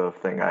competitive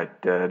thing I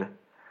did.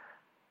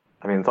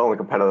 I mean, it's the only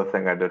competitive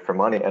thing I did for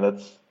money, and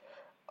it's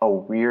a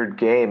weird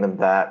game in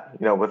that,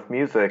 with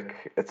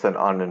music, it's an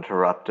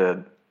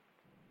uninterrupted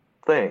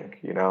thing,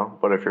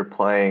 but if you're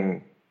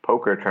playing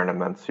poker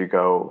tournaments, you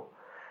go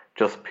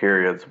just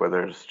periods where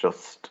there's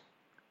just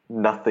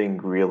nothing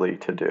really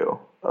to do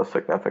of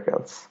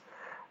significance.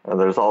 And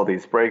there's all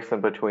these breaks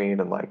in between,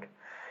 and like,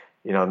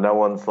 no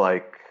one's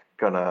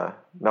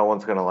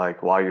gonna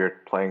like while you're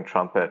playing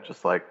trumpet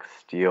just like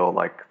steal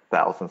like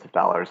thousands of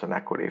dollars in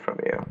equity from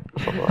you or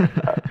something like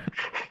that.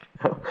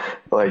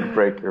 like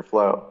break your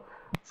flow.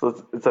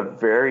 So it's a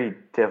very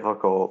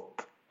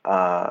difficult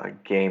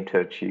game to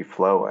achieve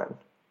flow in,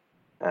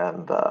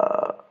 and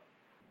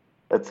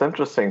it's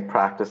interesting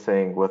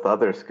practicing with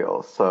other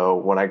skills. So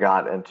when I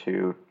got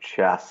into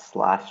chess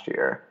last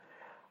year,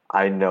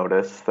 I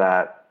noticed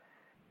that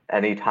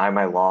anytime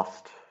I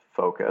lost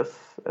focus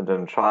and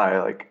didn't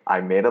try, like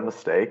I made a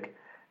mistake,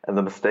 and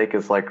the mistake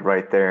is like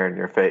right there in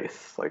your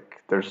face.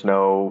 Like there's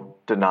no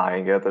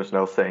denying it. There's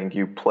no saying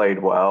you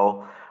played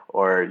well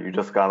or you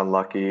just got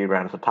unlucky,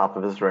 ran to the top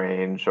of his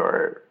range,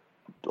 or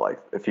like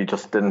if you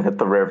just didn't hit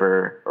the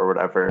river or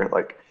whatever.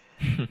 Like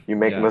you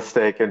make a Yeah.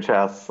 mistake in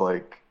chess,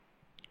 like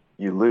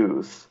you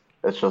lose.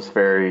 It's just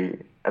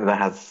very, and that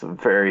has a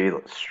very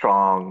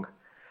strong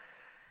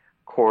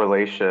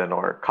correlation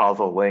or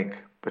causal link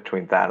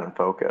between that and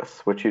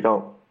focus, which you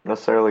don't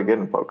necessarily get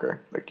in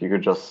poker. Like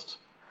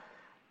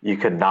you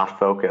could not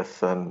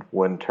focus and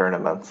win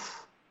tournaments.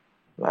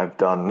 I've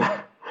done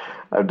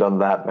I've done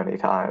that many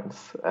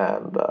times,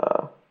 and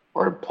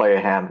or play a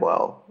hand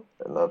well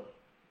in the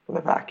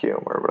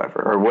vacuum or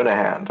whatever, or win a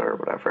hand or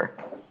whatever.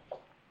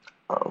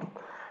 Um,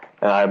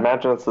 and I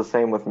imagine it's the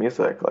same with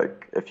music.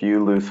 Like if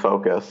you lose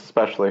focus,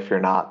 especially if you're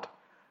not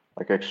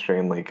like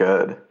extremely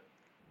good,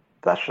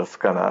 that's just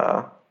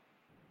gonna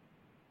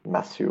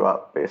mess you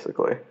up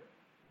basically,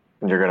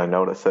 and you're gonna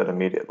notice it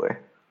immediately.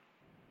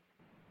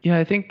 Yeah,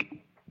 I think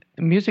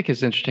music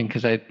is interesting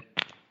because I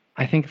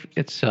think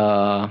it's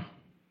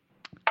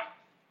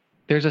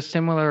there's a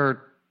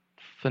similar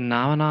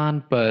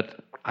phenomenon, but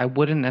I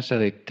wouldn't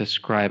necessarily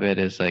describe it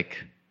as like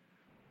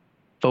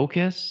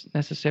focus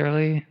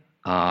necessarily.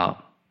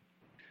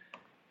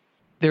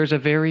 There's a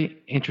very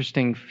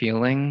interesting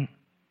feeling,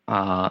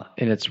 and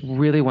it's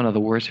really one of the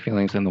worst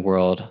feelings in the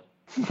world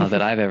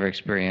that I've ever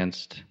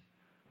experienced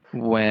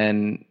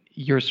when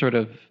you're sort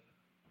of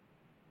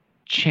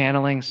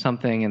channeling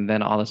something and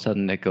then all of a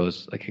sudden it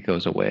goes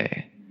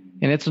away.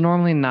 And it's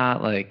normally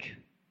not like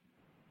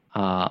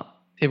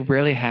it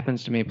rarely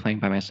happens to me playing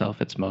by myself.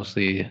 It's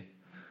mostly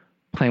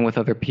playing with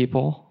other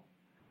people.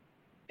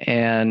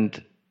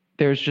 And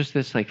there's just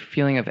this like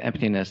feeling of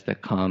emptiness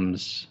that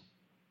comes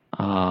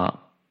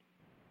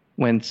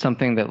when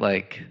something that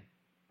like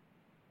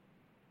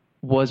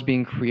was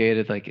being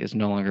created like is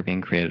no longer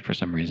being created for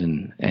some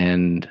reason.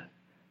 And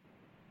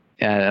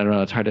I don't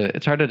know, it's hard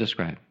to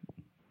describe.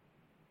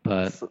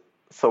 But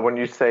So when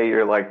you say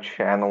you're like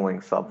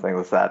channeling something,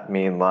 does that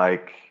mean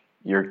like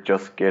you're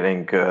just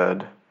getting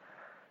good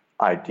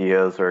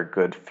ideas or a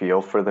good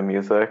feel for the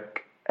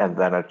music and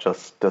then it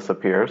just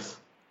disappears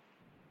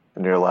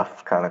and you're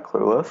left kind of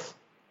clueless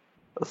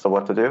as to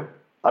what to do?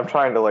 I'm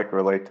trying to like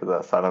relate to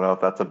this. I don't know if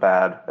that's a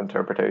bad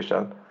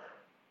interpretation.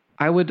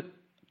 I would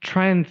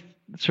try and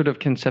sort of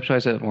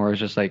conceptualize it more as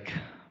just like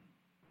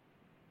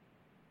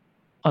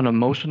an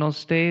emotional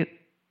state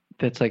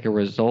that's like a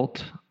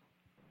result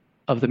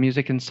of the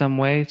music in some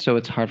way. So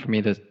it's hard for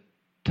me to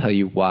tell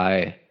you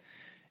why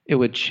it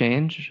would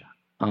change.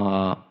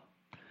 But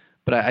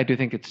I do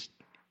think it's,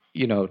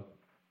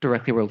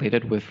 directly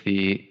related with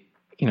the,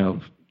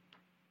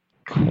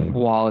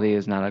 quality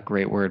is not a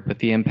great word, but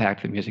the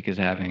impact the music is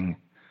having,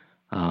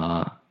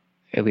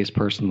 at least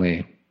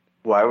personally.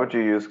 Why would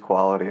you use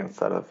quality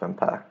instead of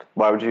impact?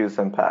 Why would you use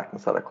impact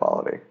instead of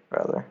quality,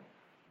 rather?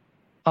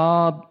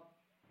 Uh,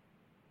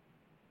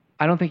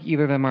 I don't think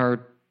either of them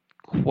are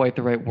quite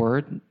the right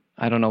word.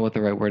 I don't know what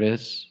the right word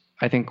is.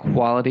 I think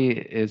quality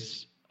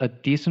is a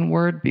decent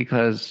word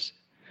because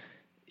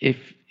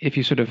if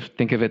you sort of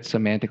think of it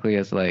semantically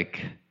as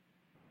like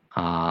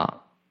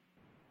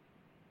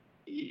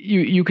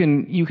you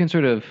can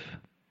sort of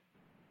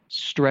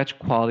stretch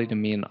quality to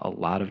mean a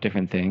lot of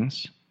different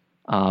things,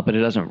 but it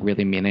doesn't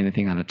really mean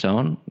anything on its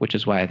own, which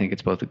is why I think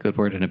it's both a good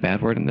word and a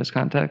bad word in this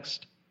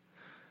context.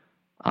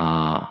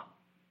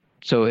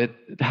 So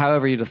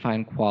however you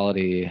define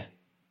quality,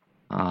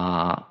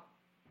 I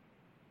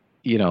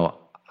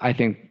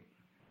think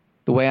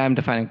the way I'm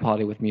defining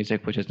quality with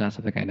music, which is not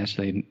something I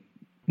necessarily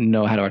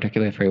know how to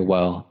articulate very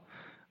well,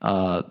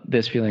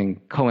 this feeling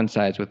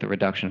coincides with the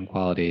reduction in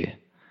quality.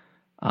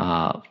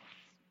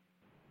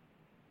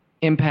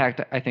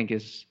 Impact, I think,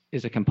 is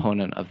a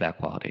component of that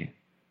quality.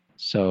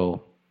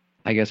 So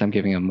I guess I'm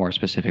giving a more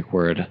specific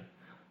word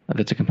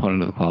that's a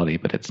component of the quality,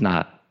 but it's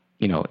not,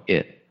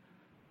 it.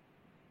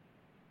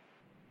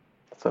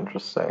 That's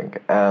interesting.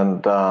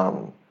 And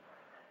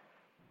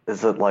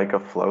is it like a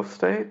flow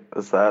state?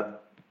 Is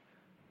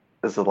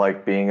it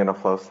like being in a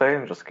flow state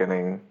and just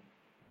getting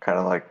kind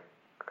of like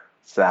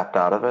zapped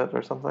out of it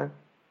or something?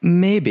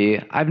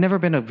 Maybe. I've never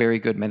been a very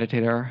good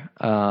meditator.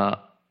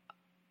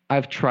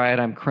 I've tried.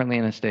 I'm currently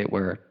in a state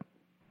or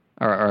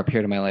a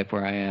period of my life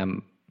where I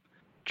am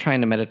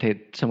trying to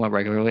meditate somewhat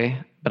regularly,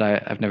 but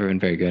I've never been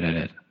very good at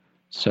it.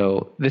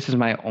 So this is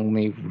my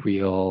only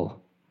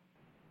real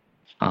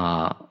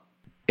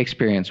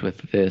experience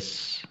with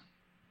this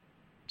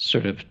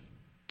sort of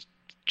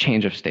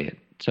change of state.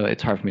 So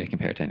it's hard for me to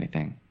compare it to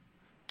anything.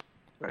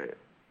 Right.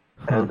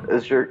 And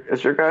is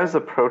your guys'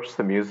 approach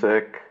to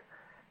music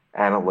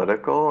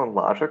analytical and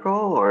logical,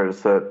 or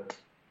is it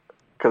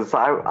because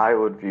I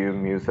would view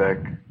music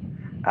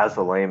as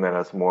a layman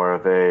as more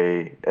of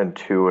a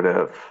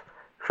intuitive,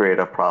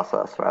 creative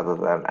process rather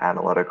than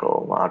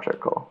analytical,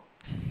 logical.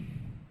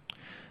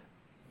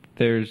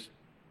 It's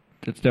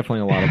definitely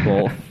a lot of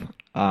both.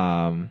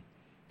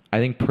 I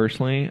think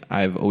personally,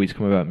 I've always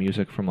come about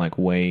music from like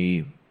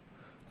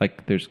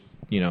there's,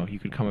 you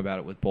could come about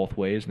it with both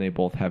ways, and they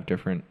both have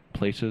different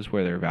places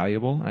where they're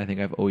valuable. And I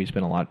think I've always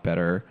been a lot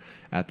better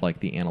at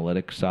like the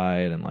analytic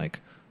side and like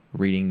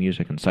reading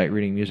music and sight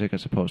reading music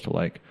as opposed to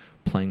like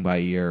playing by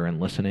ear and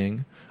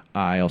listening.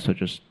 I also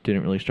just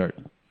didn't really start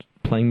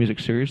playing music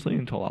seriously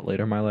until a lot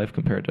later in my life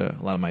compared to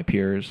a lot of my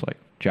peers, like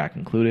Jack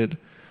included.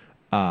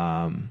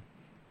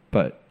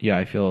 But yeah,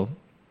 I feel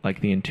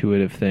like the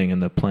intuitive thing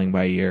and the playing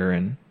by ear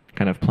and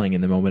kind of playing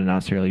in the moment and not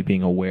necessarily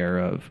being aware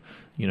of,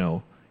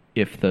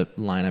 if the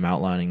line I'm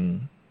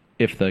outlining,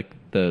 if the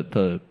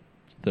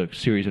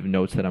series of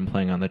notes that I'm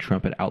playing on the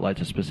trumpet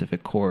outlines a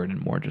specific chord, and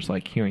more just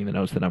like hearing the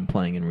notes that I'm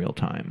playing in real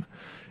time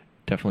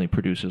definitely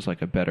produces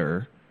like a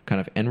better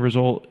kind of end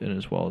result, and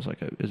as well as like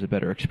is a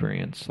better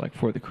experience like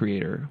for the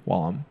creator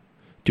while I'm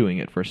doing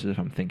it, versus if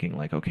I'm thinking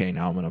like, okay,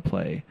 now I'm going to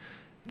play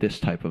this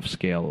type of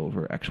scale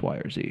over X, Y,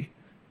 or Z.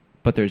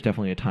 But there's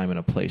definitely a time and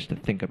a place to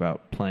think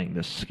about playing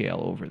this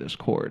scale over this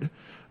chord,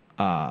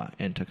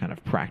 and to kind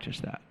of practice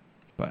that.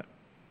 But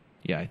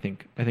yeah, I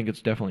think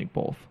it's definitely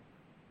both.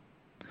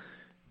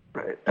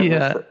 Right.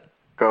 Yeah.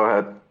 Go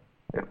ahead.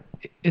 Yeah.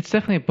 It's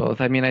definitely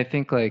both. I mean, I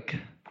think like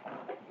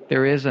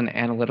there is an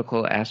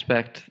analytical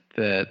aspect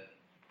that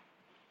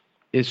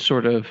is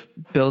sort of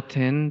built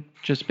in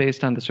just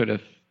based on the sort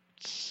of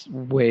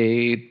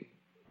way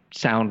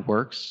sound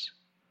works.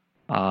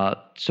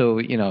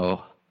 So,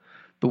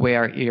 the way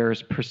our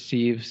ears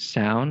perceive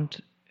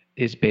sound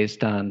is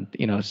based on,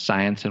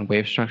 science and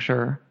wave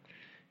structure.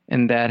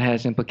 And that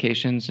has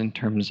implications in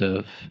terms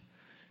of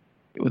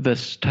the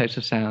types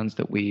of sounds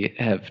that we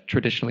have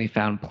traditionally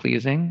found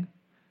pleasing.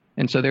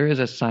 And so there is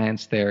a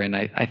science there. And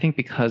I think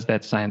because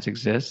that science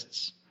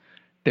exists,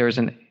 there's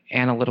an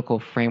analytical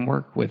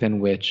framework within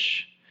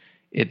which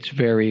it's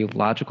very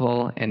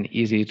logical and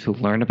easy to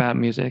learn about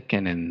music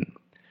and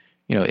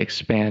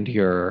expand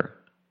your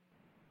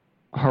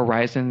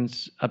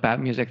horizons about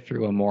music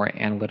through a more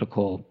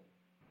analytical,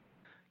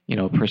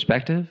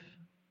 perspective.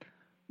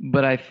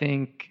 But I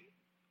think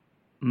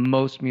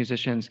most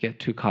musicians get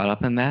too caught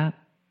up in that,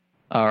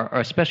 or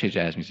especially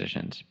jazz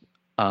musicians.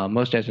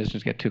 Most jazz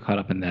musicians get too caught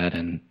up in that,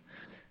 and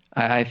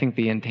I think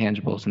the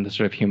intangibles and the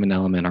sort of human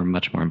element are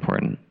much more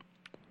important.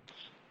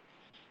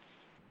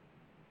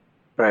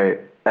 Right.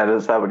 And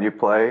is that what you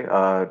play?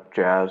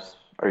 Jazz?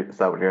 Is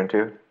that what you're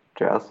into?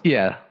 Jazz?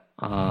 Yeah.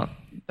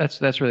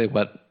 That's really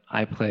what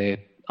I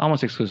play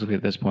almost exclusively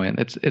at this point.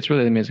 It's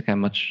really the music I'm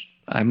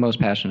most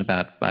passionate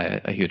about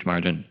by a huge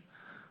margin.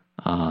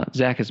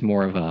 Zach is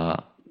more of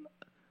a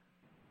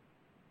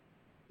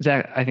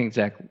Zach. I think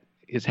Zach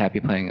is happy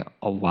playing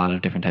a lot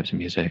of different types of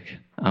music,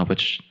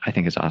 which I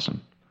think is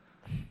awesome.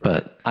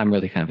 But I'm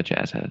really kind of a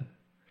jazz head.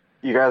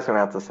 You guys are gonna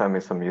have to send me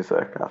some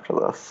music after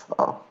this.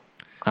 All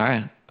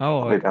right.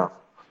 I'll be down.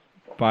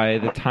 By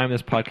the time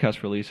this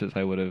podcast releases,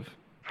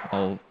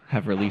 I'll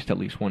have released at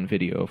least one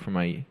video for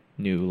my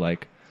new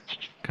like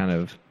kind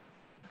of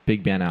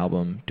big band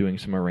album, doing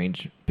some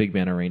big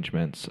band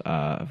arrangements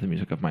of the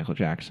music of Michael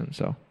Jackson.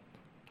 So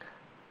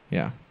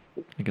yeah,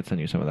 I could send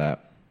you some of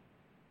that.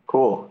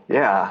 Cool.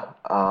 Yeah.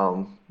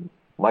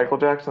 Michael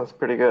Jackson's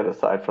pretty good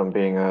aside from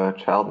being a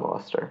child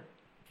molester.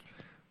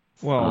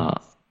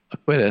 Well,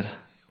 acquitted.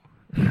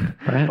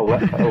 Right?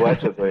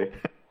 Allegedly.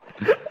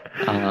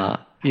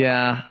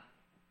 Yeah.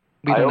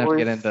 We don't have to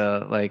get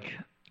into like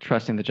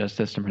trusting the justice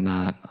system or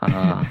not.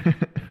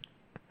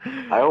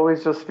 I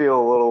always just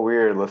feel a little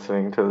weird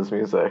listening to this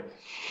music.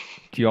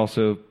 Do you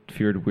also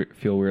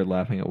feel weird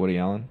laughing at Woody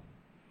Allen?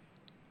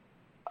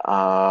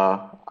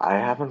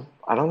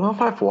 I don't know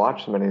if I've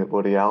watched many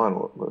Woody Allen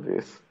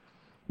movies.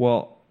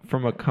 Well,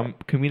 from a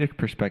comedic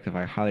perspective,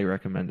 I highly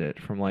recommend it.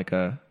 From like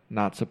a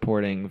not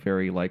supporting,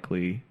 very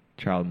likely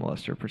child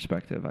molester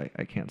perspective,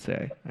 I can't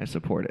say I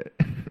support it.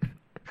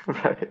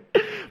 Right.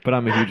 But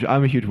I'm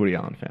a huge Woody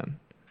Allen fan.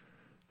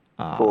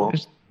 Cool.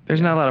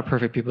 There's not a lot of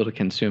perfect people to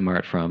consume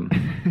art from.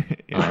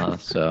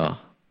 So.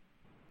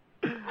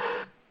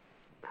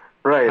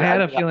 Right. I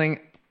had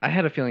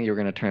a feeling you were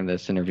going to turn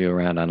this interview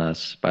around on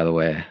us, by the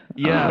way.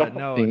 Yeah,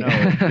 no.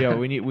 Yeah,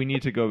 we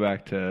need to go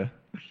back to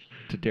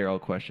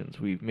Daryl questions.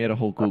 We've made a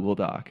whole Google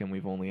Doc, and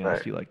we've only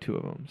asked you like 2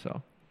 of them.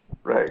 So.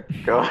 Right.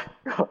 Go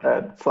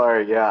ahead.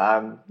 Sorry. Yeah,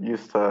 I'm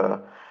used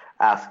to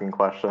asking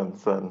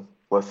questions and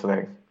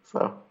listening.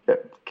 So yeah,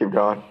 keep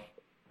going.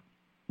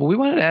 Well, we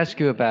wanted to ask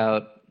you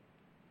about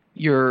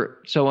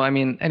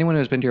anyone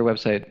who's been to your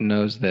website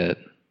knows that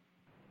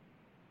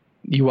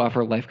you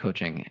offer life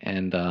coaching,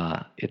 and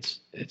it's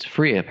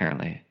free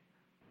apparently.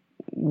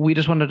 We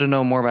just wanted to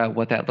know more about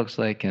what that looks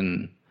like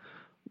and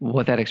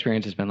what that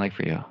experience has been like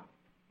for you.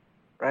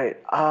 Right.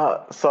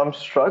 So I'm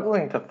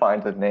struggling to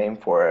find a name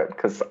for it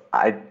because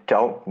I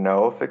don't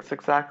know if it's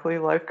exactly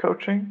life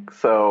coaching.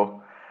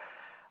 So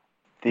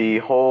the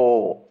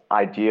whole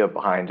idea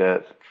behind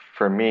it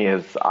for me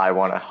is I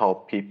want to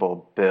help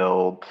people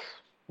build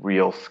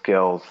real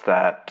skills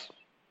that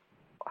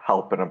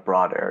help in a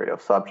broad area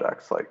of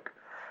subjects like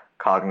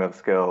cognitive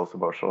skills,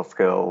 emotional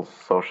skills,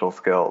 social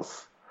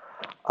skills,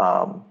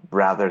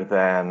 rather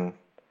than.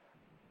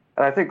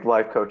 And I think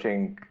life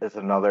coaching is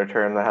another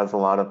term that has a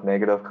lot of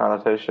negative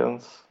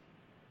connotations.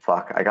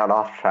 Fuck, I got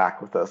off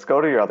track with this. Go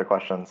to your other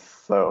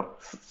questions.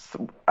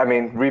 I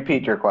mean,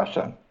 repeat your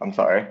question. I'm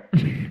sorry.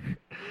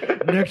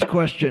 Next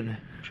question.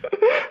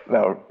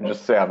 No,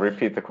 just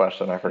repeat the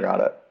question. I forgot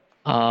it.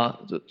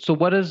 So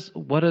what does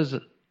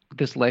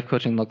this life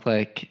coaching look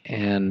like,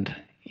 and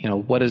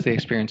what has the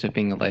experience of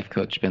being a life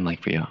coach been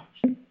like for you?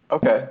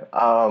 Okay.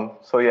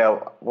 So yeah,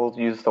 we'll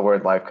use the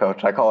word life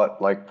coach. I call it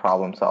like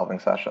problem solving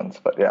sessions,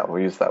 but yeah,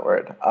 we'll use that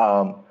word.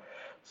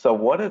 So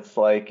what it's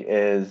like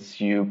is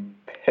you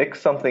pick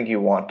something you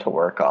want to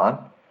work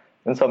on,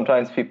 and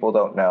sometimes people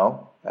don't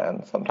know,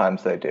 and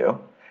sometimes they do.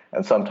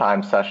 And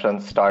sometimes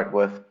sessions start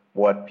with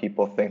what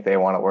people think they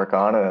want to work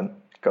on and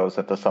goes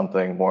into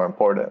something more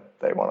important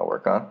they want to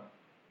work on.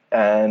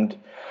 And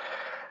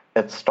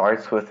it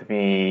starts with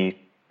me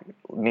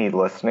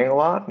listening a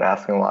lot and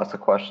asking lots of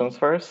questions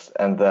first,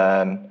 and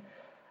then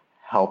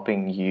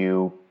helping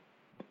you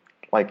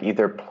like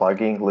either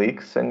plugging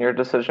leaks in your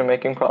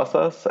decision-making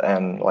process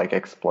and like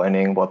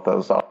explaining what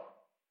those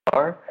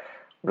are,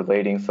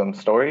 relating some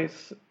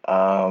stories,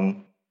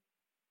 trying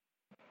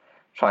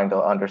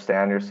to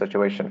understand your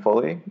situation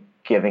fully,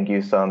 giving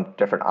you some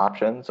different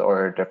options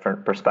or a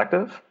different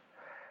perspective.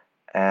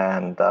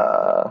 And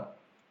that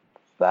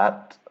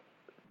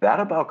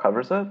about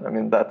covers it. I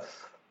mean, that's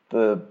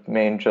the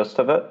main gist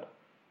of it.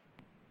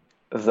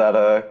 Is that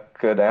a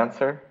good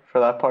answer for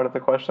that part of the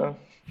question?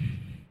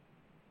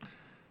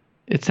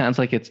 It sounds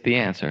like it's the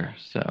answer.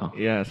 So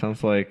yeah, it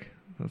sounds like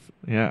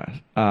yeah.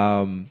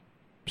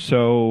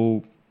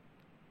 So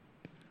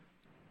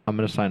I'm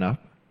gonna sign up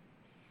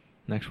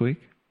next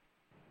week.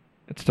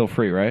 It's still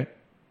free, right?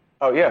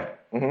 Oh yeah,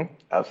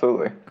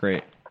 absolutely.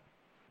 Great.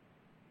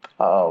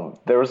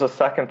 There was a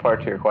second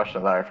part to your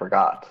question that I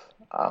forgot.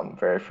 I'm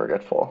very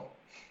forgetful.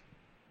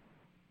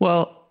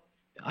 Well,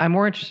 I'm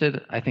more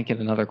interested, I think,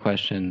 in another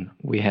question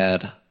we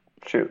had.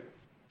 Shoot.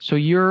 So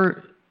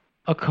you're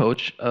a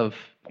coach of,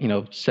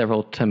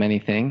 several to many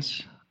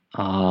things.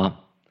 But,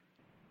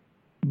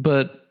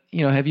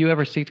 have you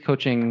ever sought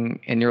coaching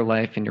in your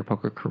life, in your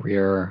poker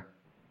career?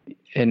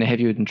 And have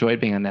you enjoyed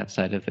being on that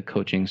side of the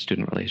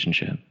coaching-student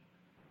relationship?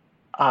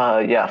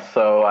 Yeah,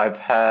 so I've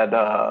had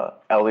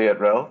Elliot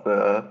Rowe,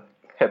 the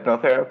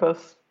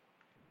hypnotherapist.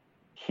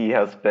 He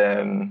has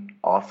been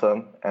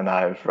awesome, and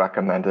I've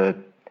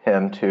recommended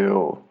him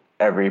to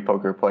every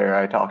poker player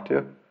I talk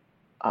to.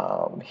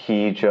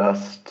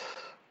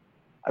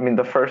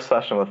 The first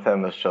session with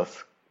him is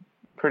just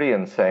pretty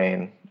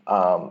insane.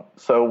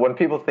 So when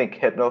people think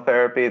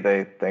hypnotherapy,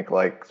 they think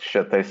like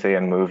shit they see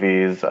in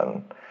movies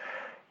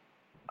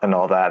and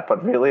all that.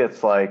 But really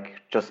it's like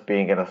just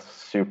being in a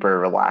super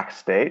relaxed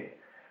state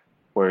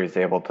where he's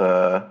able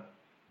to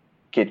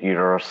get you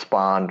to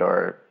respond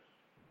or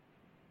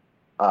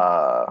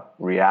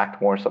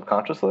react more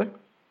subconsciously.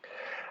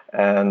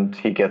 And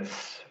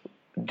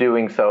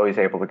doing so, he's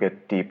able to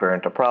get deeper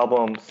into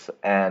problems.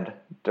 And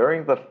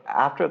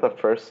after the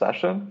first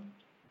session,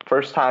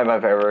 first time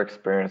I've ever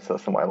experienced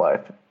this in my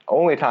life,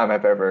 only time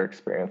I've ever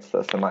experienced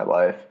this in my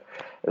life,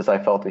 is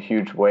I felt a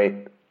huge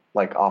weight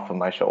like off of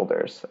my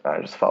shoulders. And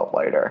I just felt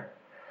lighter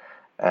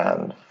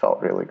and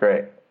felt really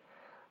great.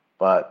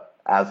 But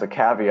as a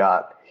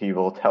caveat, he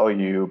will tell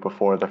you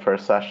before the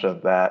first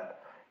session that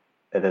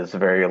it is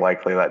very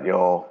likely that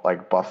you'll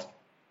bust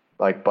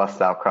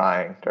out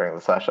crying during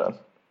the session.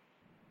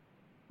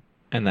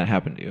 And that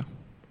happened to you?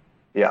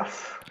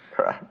 Yes,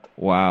 correct.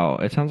 Wow,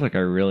 it sounds like I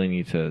really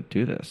need to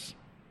do this.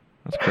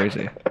 That's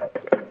crazy.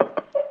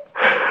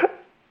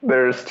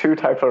 There's two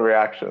types of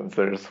reactions.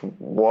 There's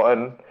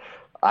one,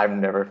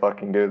 I'm never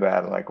fucking do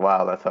that. I'm like,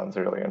 wow, that sounds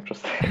really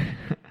interesting.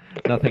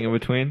 Nothing in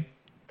between?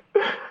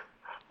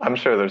 I'm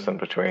sure there's in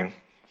between.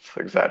 It's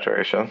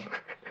exaggeration.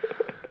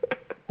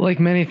 Like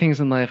many things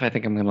in life, I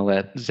think I'm going to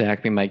let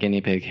Zach be my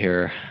guinea pig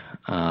here.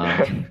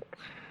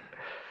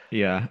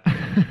 Yeah.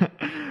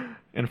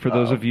 And for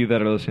those of you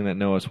that are listening that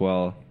know us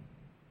well,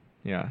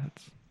 yeah,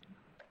 it's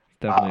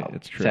definitely,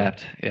 it's true.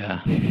 Zapped,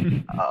 yeah.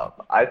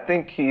 I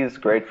think he's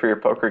great for your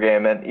poker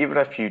game, and even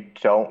if you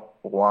don't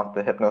want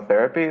the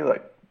hypnotherapy,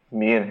 like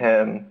me and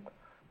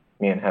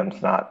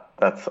him's not,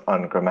 that's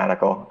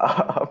ungrammatical.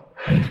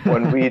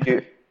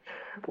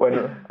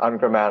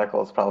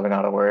 Ungrammatical is probably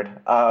not a word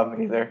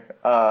either.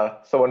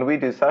 So when we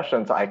do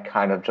sessions, I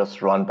kind of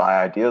just run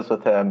by ideas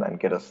with him and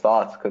get his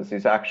thoughts, because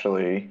he's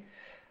actually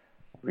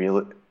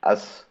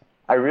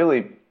I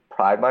really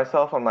pride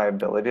myself on my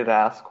ability to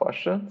ask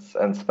questions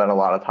and spend a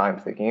lot of time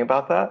thinking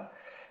about that.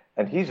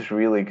 And he's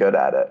really good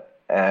at it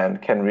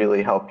and can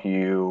really help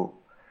you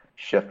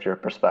shift your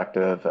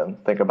perspective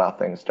and think about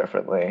things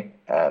differently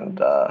and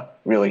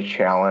really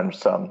challenge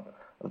some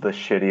of the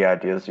shitty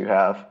ideas you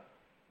have.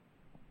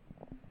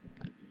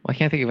 Well, I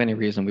can't think of any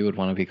reason we would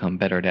want to become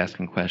better at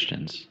asking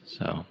questions.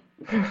 So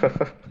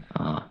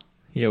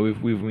Yeah,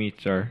 we've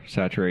reached our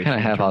saturation. Kind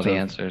of in have all terms the of-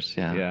 answers.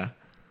 Yeah. Yeah.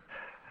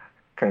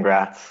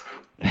 Congrats.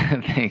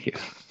 Thank you.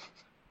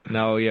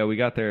 No, yeah, we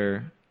got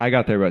there. I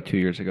got there about 2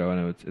 years ago,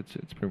 and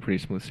it's been pretty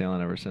smooth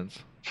sailing ever since.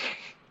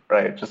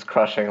 Right, just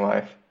crushing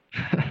life.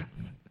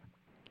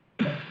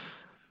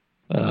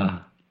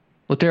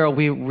 Well, Daryl,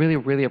 we really,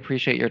 really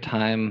appreciate your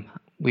time.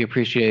 We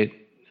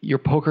appreciate your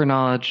poker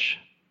knowledge,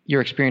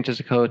 your experience as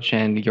a coach,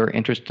 and your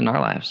interest in our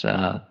lives.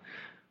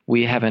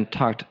 We haven't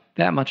talked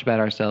that much about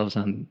ourselves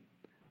on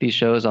these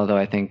shows, although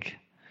I think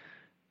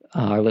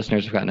our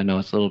listeners have gotten to know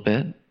us a little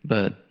bit.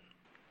 But,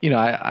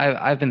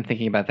 I've been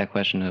thinking about that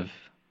question of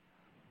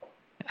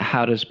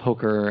how do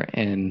poker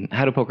and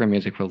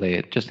music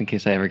relate, just in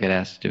case I ever get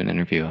asked to do an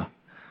interview.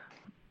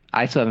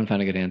 I still haven't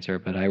found a good answer,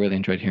 but I really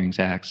enjoyed hearing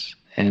Zach's.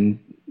 And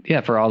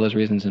yeah, for all those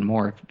reasons and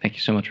more, thank you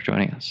so much for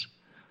joining us.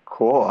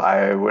 Cool.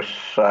 I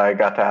wish I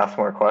got to ask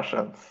more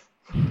questions.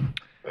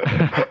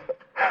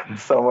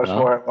 So much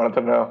more I wanted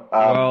to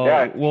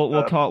know.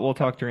 We'll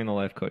talk during the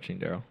life coaching,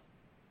 Daryl.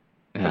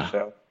 Yeah. For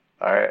sure.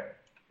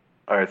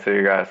 All right. See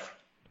you guys.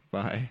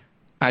 Bye.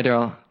 Hi,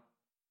 Daryl.